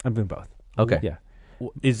PSVR? I'm doing both. Okay. Yeah.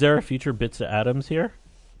 Is there a future Bits of Atoms here?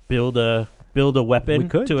 Build a weapon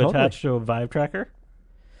attach to a Vive tracker?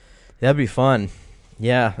 That'd be fun.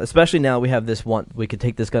 Yeah, especially now we have this one. We could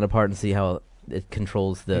take this gun apart and see how it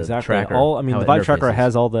controls the tracker. The Vive tracker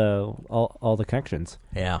has all the connections.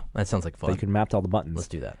 Yeah, that sounds like fun. You can map to all the buttons. Let's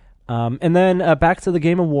do that. And then back to the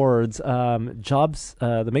Game Awards,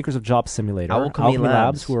 the makers of Job Simulator, Alchemy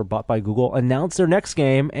Labs, who were bought by Google, announced their next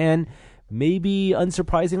game, and maybe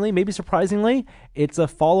unsurprisingly, maybe surprisingly, it's a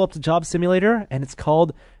follow-up to Job Simulator, and it's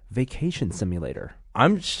called Vacation Simulator.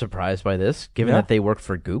 I'm surprised by this, given that they work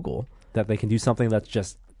for Google. That they can do something that's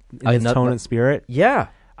just in its tone and spirit. Yeah.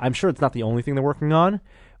 I'm sure it's not the only thing they're working on,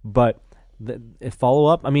 but a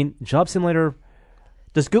follow-up, I mean, Job Simulator...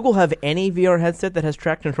 Does Google have any VR headset that has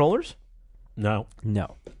tracked controllers? No.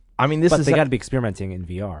 I mean, they got to be experimenting in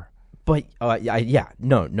VR. But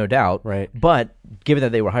no doubt. Right. But given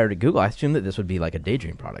that they were hired at Google, I assume that this would be like a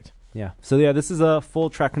Daydream product. Yeah. So this is a full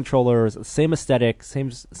track controller, same aesthetic,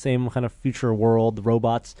 same kind of future world. The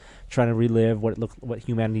robots trying to relive what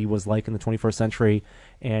humanity was like in the 21st century,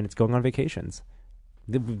 and it's going on vacations.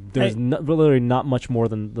 There's literally not much more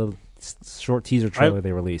than the short teaser trailer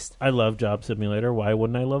they released. I love Job Simulator. Why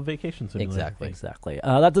wouldn't I love Vacation Simulator? Exactly.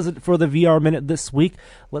 That does it for the VR Minute this week.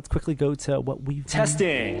 Let's quickly go to what we've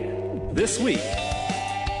testing this week.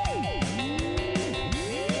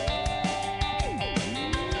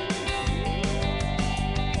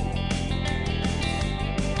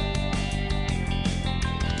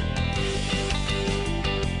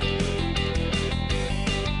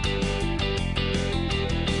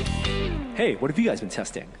 Hey, what have you guys been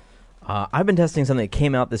testing? I've been testing something that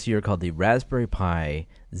came out this year called the Raspberry Pi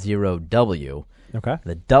Zero W. Okay.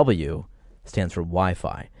 The W stands for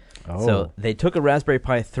Wi-Fi. Oh. So they took a Raspberry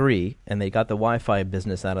Pi 3 and they got the Wi-Fi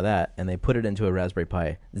business out of that, and they put it into a Raspberry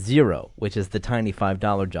Pi Zero, which is the tiny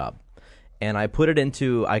 $5 job. And I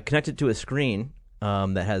connected to a screen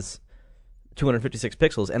that has 256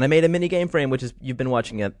 pixels, and I made a mini game frame, which is, you've been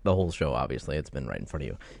watching it the whole show, obviously. It's been right in front of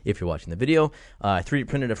you if you're watching the video. I 3D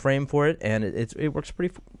printed a frame for it, and it works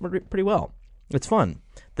pretty well. It's fun.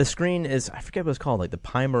 The screen is, I forget what it's called, like the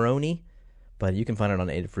Pi Moroni, but you can find it on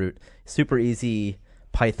Adafruit. Super easy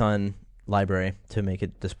Python library to make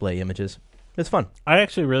it display images. It's fun. I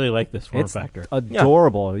actually really like this form factor.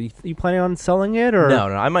 Adorable. Yeah. You planning on selling it, or no?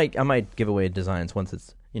 I might give away designs once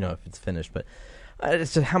it's if it's finished, but.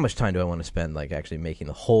 It's just how much time do I want to spend actually making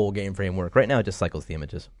the whole game frame work? Right now it just cycles the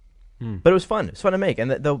images. But it was fun. It's fun to make.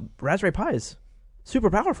 And the Raspberry Pi is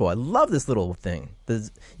super powerful. I love this little thing.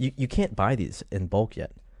 You can't buy these in bulk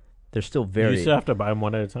yet. They're still very... You still have to buy them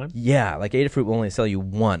one at a time? Yeah, like Adafruit will only sell you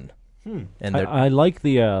one. And I like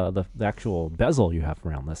the actual bezel you have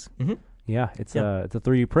around this. Mm-hmm. Yeah, it's a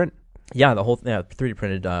 3D print. Yeah, the whole 3D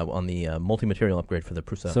printed on the multi-material upgrade for the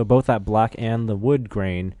Prusa. So both that black and the wood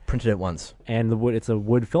grain printed at once, and the wood. It's a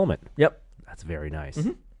wood filament. Yep, that's very nice.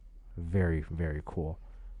 Mm-hmm. Very, very cool.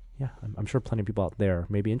 Yeah, I'm sure plenty of people out there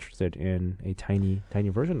may be interested in a tiny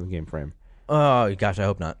version of the game frame. Oh gosh, I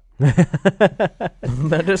hope not.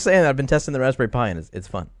 I'm just saying, I've been testing the Raspberry Pi and it's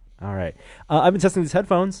fun. All right, I've been testing these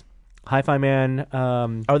headphones. Hi-Fi Man.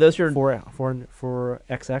 Are those your... for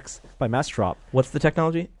XX by Mastrop. What's the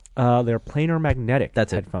technology? They're planar magnetic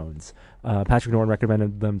headphones. Patrick Norton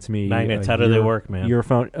recommended them to me. Magnets, how do they work, man?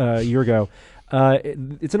 A year ago.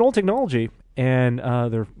 It's an old technology, and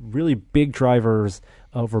they're really big drivers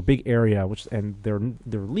over a big area, and they're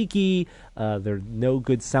leaky. They're no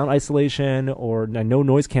good sound isolation or no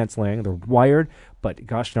noise canceling. They're wired, but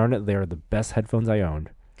gosh darn it, they're the best headphones I owned.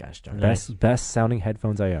 Gosh darn it. Best sounding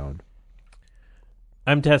headphones I owned.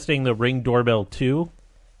 I'm testing the Ring Doorbell 2,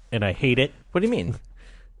 and I hate it. What do you mean?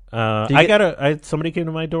 Somebody came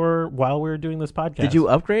to my door while we were doing this podcast. Did you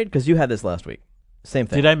upgrade? Because you had this last week. Same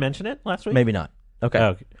thing. Did I mention it last week? Maybe not. Okay. Oh,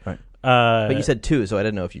 okay. All right. But you said 2, so I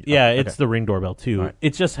didn't know if you... Yeah, okay. It's the Ring Doorbell 2. Right.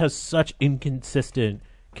 It just has such inconsistent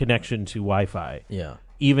connection to Wi-Fi. Yeah.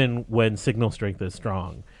 Even when signal strength is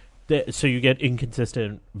strong. So you get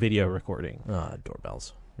inconsistent video recording.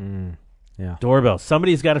 Doorbells. Yeah. Doorbells.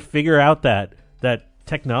 Somebody's got to figure out that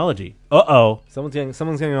technology. Uh-oh. Someone's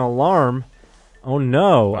getting an alarm. Oh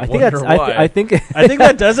no! I think I think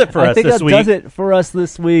that does it for us this week. I think that does it for us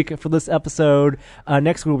this week for this episode.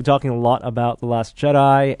 Next week we'll be talking a lot about The Last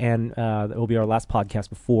Jedi, and that will be our last podcast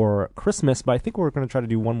before Christmas. But I think we're going to try to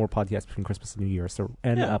do one more podcast between Christmas and New Year, so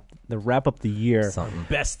wrap up the year. Something.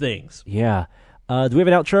 Best things. Yeah. Do we have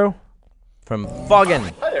an outro from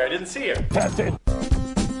Foggin? Hi there, I didn't see you.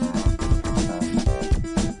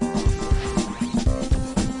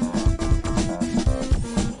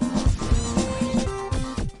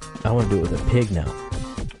 I want to do it with a pig now.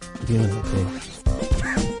 Do it with a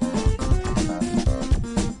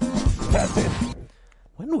pig.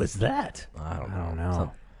 When was that? I don't know.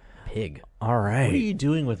 Some pig. All right. What are you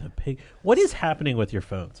doing with a pig? What is happening with your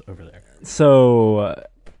phones over there? So,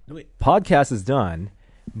 podcast is done,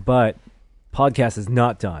 but podcast is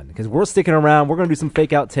not done because we're sticking around. We're going to do some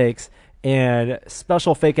fake outtakes and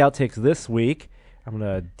special fake outtakes this week. I'm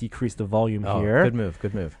going to decrease the volume here. Good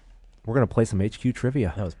move. We're going to play some HQ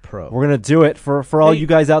trivia. That was pro. We're going to do it for all you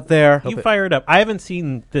guys out there. You fire it up. I haven't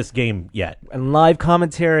seen this game yet. And live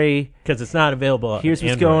commentary. Because it's not available on Here's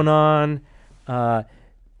what's Android. going on. I'm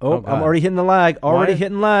already hitting the lag.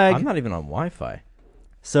 I'm not even on Wi-Fi.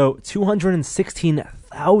 So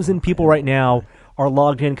 216,000 people right now are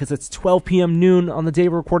logged in because it's 12 p.m. noon on the day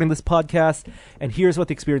we're recording this podcast. And here's what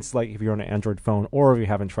the experience is like if you're on an Android phone or if you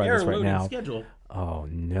haven't tried this right now. Schedule. Oh,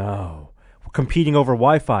 no. Competing over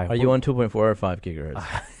Wi-Fi. Are you on 2.4 or 5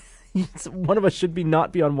 gigahertz? One of us should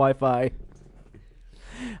not be on Wi-Fi.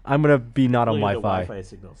 I'm going to be not on Wi-Fi. The Wi-Fi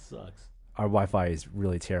signal sucks. Our Wi-Fi is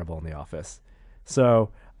really terrible in the office. So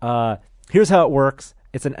here's how it works.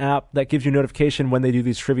 It's an app that gives you notification when they do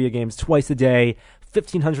these trivia games twice a day.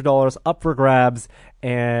 $1,500 up for grabs.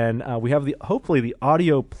 And we have hopefully the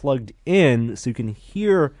audio plugged in so you can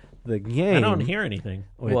hear the game. I don't hear anything.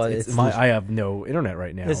 I have no internet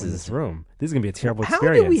right now in this room. This is going to be a terrible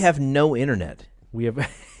experience. How do we have no internet? We have...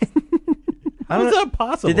 How is that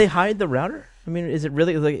possible? Did they hide the router? I mean, is it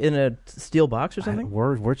really like in a steel box or something?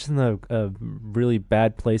 We're just in a really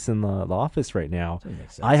bad place in the office right now.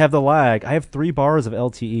 I have the lag. I have 3 bars of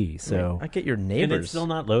LTE. So I get your neighbors. And it's still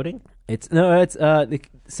not loading?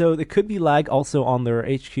 So it could be lag also on their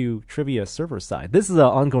HQ trivia server side. This is an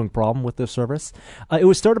ongoing problem with this service. It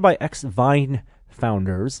was started by ex-Vine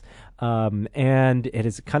founders, and it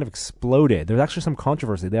has kind of exploded. There's actually some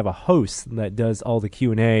controversy. They have a host that does all the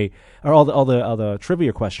Q&A or all the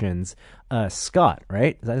trivia questions. Scott,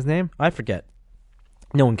 right? Is that his name? I forget.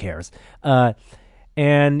 No one cares.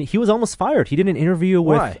 And he was almost fired. He did an interview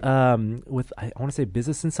with I want to say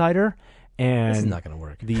Business Insider. And this is not going to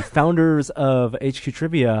work. The founders of HQ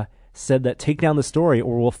Trivia said that take down the story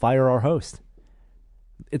or we'll fire our host.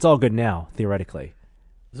 It's all good now, theoretically.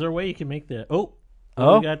 Is there a way you can make the... What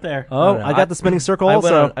you got there? I got the spinning circle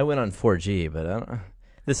also. I went on 4G, but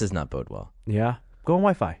this does not bode well. Yeah? Go on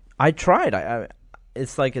Wi-Fi. I tried.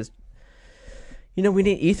 It's like... we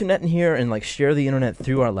need Ethernet in here and share the internet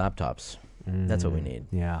through our laptops. That's what we need.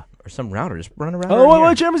 Yeah. Or some router. Just run a router. Oh,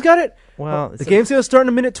 wait, Jeremy's got it. Well, the game's going to start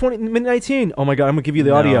in minute 19. Oh, my God. I'm going to give you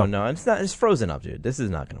the audio. No, it's not. It's frozen up, dude. This is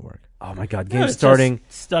not going to work. Oh, my God. Game's starting.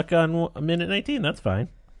 Stuck on minute 19. That's fine.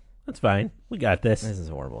 We got this. This is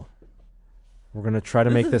horrible. We're going to try to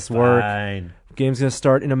make this work. Game's going to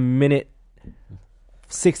start in a minute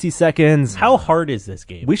 60 seconds. How hard is this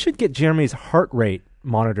game? We should get Jeremy's heart rate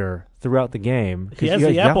monitor throughout the game. He has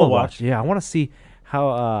the Apple Watch. Yeah, I want to see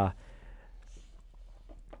how...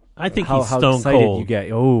 I think he's stone excited cold. You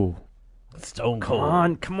get. Oh, stone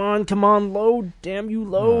cold. Come on, load! Damn you,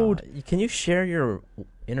 load! Can you share your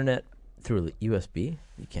internet through a USB?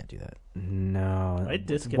 You can't do that. No, I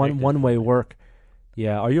disconnected. one way work.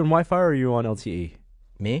 Yeah, are you on Wi-Fi or are you on LTE?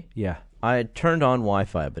 Me? Yeah. I turned on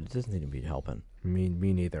Wi-Fi, but it doesn't seem to be helping. Me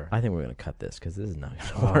neither. I think we're going to cut this because this is not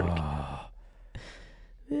going to work.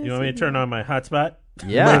 You want me to turn on my hotspot?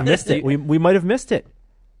 We might have missed it. We might have missed it.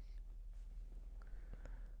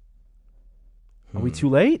 Are we too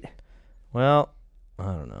late? Well, I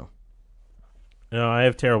don't know. No, I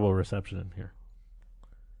have terrible reception in here.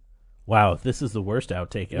 Wow, this is the worst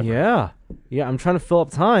outtake ever. Yeah. I'm trying to fill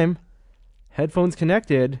up time. Headphones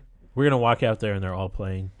connected. We're gonna walk out there and they're all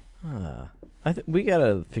playing. We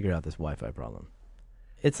gotta figure out this Wi-Fi problem.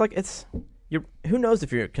 It's like who knows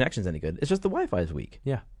if your connection's any good? It's just the Wi-Fi is weak.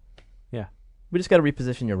 Yeah. We just gotta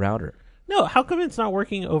reposition your router. No, how come it's not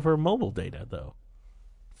working over mobile data though?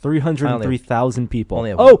 303,000 people. Only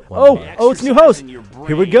have It's new host.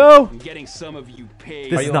 Here we go. Getting some of you paid.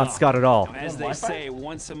 This is not Scott at all. As they say,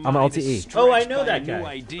 once a I'm mind an is LTE. stretched Oh, I know by that a guy. new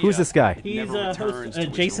idea, Who's this guy? He's never a host. returns to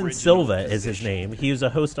its Jason original Silva is his position. name. He was a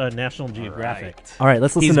host on National Geographic. All right,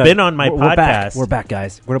 let's listen He's to been on my we're back. podcast. We're back,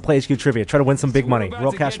 guys. We're going to play HQ Trivia. Try to win some big money. We're about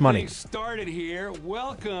Real to cash get money. things started here.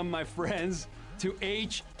 Welcome, my friends, to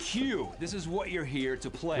HQ. This is what you're here to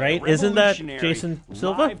play. Right? A Isn't that revolutionary Jason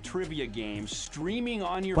Silva? Live trivia game streaming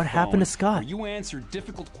on your What phone. happened to Scott? Where you answer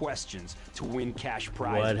difficult questions to win cash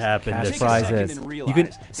prizes. What happened Cash to Take a Scott? second prizes. and You realize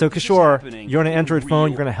can. So, this is Kishore, happening you're on an in Android phone.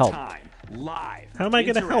 You're real going to help. time, live. How am I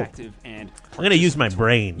gonna help? interactive, and I'm going to use my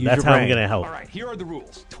brain. Use That's your how I'm brain. going to help. All right, here are the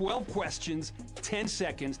rules. 12 questions, 10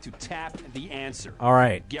 seconds to tap the answer. All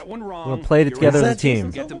right. Get one wrong. We'll play it you're together out. as a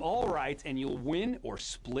team. Get them all right, and you'll win or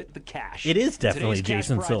split the cash. It is definitely Today's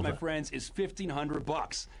Jason cash prize, Silva. my friends, is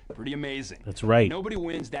 $1,500. Pretty amazing. That's right. Nobody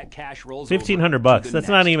wins. That cash rolls. $1,500. over to the That's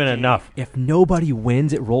not next even game. enough. If nobody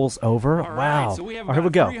wins, it rolls over. All Wow. right, so we have All right, here we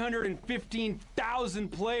about go. 315,000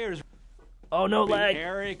 players. Oh, no lag.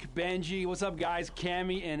 Eric, Benji, what's up, guys?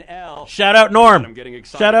 Cammy and L. Shout out Norm. I'm getting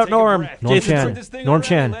excited. Shout out Take a Norm. breath. Norm Jason Chan. Start this thing Norm already.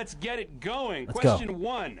 Chan. Let's get it going. Let's go. Question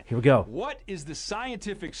 1. Here we go. What is the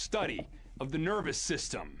scientific study of the nervous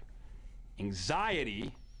system?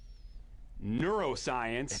 Anxiety,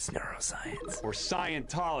 neuroscience, It's neuroscience. or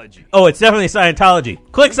Scientology? Oh, it's definitely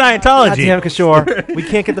Scientology. Click Scientology. Goddamn, Kishore. We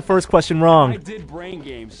can't get the first question I wrong. did brain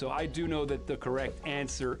games, so I do know that the correct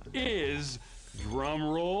answer is, drum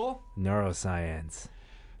roll, Neuroscience.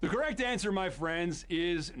 the correct answer, my friends,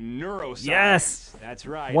 is neuroscience. Yes. That's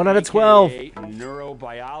right. 1 out of 12. AKA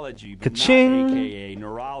neurobiology, but Ka-ching. not AKA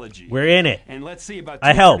neurology. We're in it. And let's see, about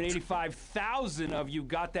I helped. 285,000 of you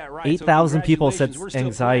got that right. 8,000 people said congratulations. We're still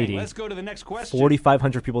anxiety. playing. Let's go to the next question.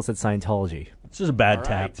 4,500 people said Scientology. This is a bad All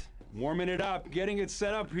tap. right. Warming it up, getting it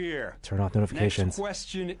set up here. Turn off notifications. Next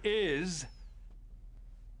question is,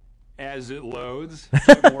 as it loads,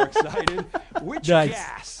 get more excited. Which Nice.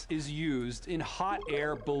 gas is used in hot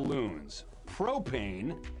air balloons?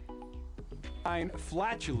 Propane,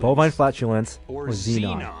 flatulence, Bovine flatulence or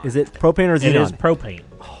xenon. xenon. Is it propane or It xenon? is propane.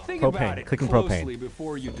 Think propane. about it Clicking closely propane.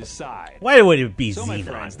 before you decide. Why would it be So, my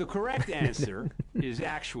friends, xenon? the correct answer is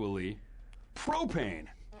actually propane.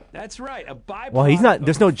 That's right. A byproduct. Well, he's not- of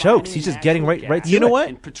there's no jokes. refining He's just getting natural right gas to You know it. what?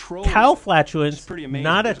 and petroleum. Cow It's flatulence, pretty amazing.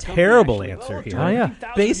 not a There's company terrible actually- answer Oh, here. Oh, yeah.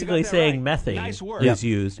 250,000, Basically you got that saying right. methane Nice work. is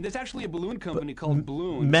used. And there's actually a balloon company called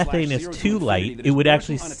Balloon. Methane is too light. It would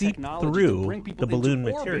actually seep through the balloon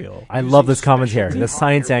material. I love this commentary, the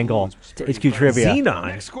science angle to HQ Trivia. Xenon.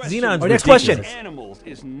 Next question. Xenon's Next question. ridiculous. Animals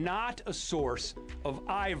is not a source of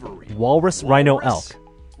ivory. Walrus, rhino, elk.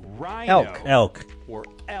 Rhino, Elk. or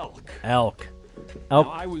elk. Elk. Now, Elk.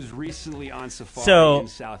 I was recently on safari So- in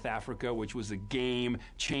South Africa, which was a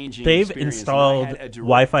game-changing They've experience, and I installed had a direct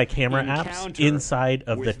Wi-Fi camera apps encounter inside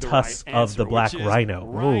of the with tusks right of the answer, black which is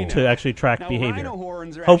rhino to actually track Now, behavior. rhino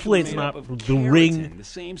horns are Hopefully actually it's made not up of the ring. keratin, the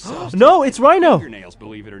same substance No, it's rhino. fingernails,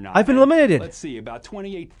 believe it or not. I've been And eliminated. Let's see, about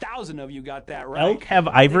 28,000 of you got that right. Elk have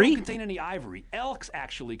They ivory? don't contain any ivory. Elks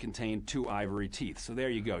actually contain 2 ivory teeth. So there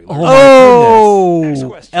you go. You Oh, learned my Oh, Next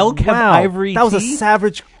question. elk have Wow, ivory that was a teeth?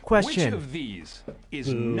 savage Which question. of these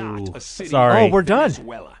is not a city? Sorry. Oh, we're done.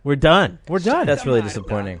 Venezuela? We're done. We're done. That's really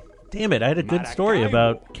disappointing. Damn it! I had a good story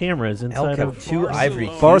about cameras inside Elk have of. 2 ivory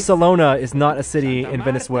teeth. Barcelona is not a city in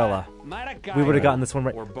Venezuela. We would have gotten this one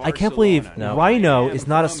right. I can't believe No. rhino is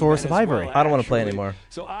not a source of ivory. I don't wanna play anymore.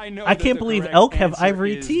 So I know I that can't the believe correct elk have answer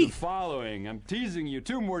ivory is teeth. The following. I'm teasing you.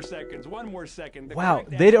 2 more seconds. 1 more second. The Wow,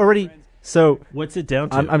 correct they'd answer, already. friends, So What's it down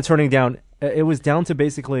to? I'm turning down. It was down to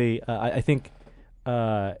basically. I think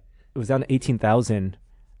it was down to 18,000.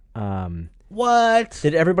 what?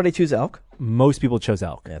 Did everybody choose elk? Most people chose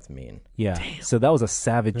elk. That's mean. Yeah. So that was a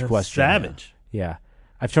savage That's question. savage. Yeah.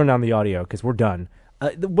 I've turned down the audio because we're done. We're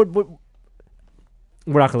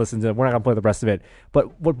not going to listen to it. We're not going to play the rest of it.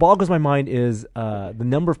 But what boggles my mind is the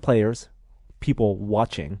number of players, people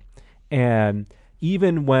watching, and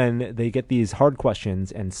even when they get these hard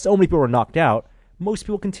questions and so many people are knocked out, most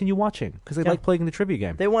people continue watching because they like playing the trivia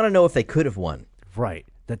game. They want to know if they could have won. Right.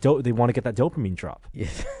 They want to get that dopamine drop.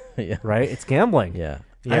 Yeah. Right? It's gambling. Yeah.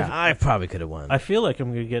 Yeah. I probably could have won. I feel like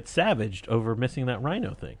I'm going to get savaged over missing that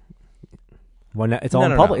rhino thing. Well, it's all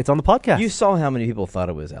in public. It's on the podcast. You saw how many people thought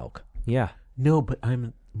it was elk. Yeah. No, but I'm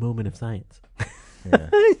a moment of science. Yeah.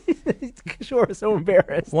 Sure, so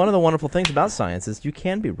embarrassed. One of the wonderful things about science is you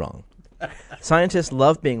can be wrong. Scientists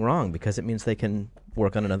love being wrong because it means they can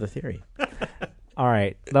work on another theory. All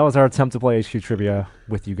right. That was our attempt to play HQ Trivia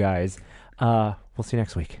with you guys. We'll see you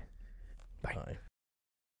next week. Bye.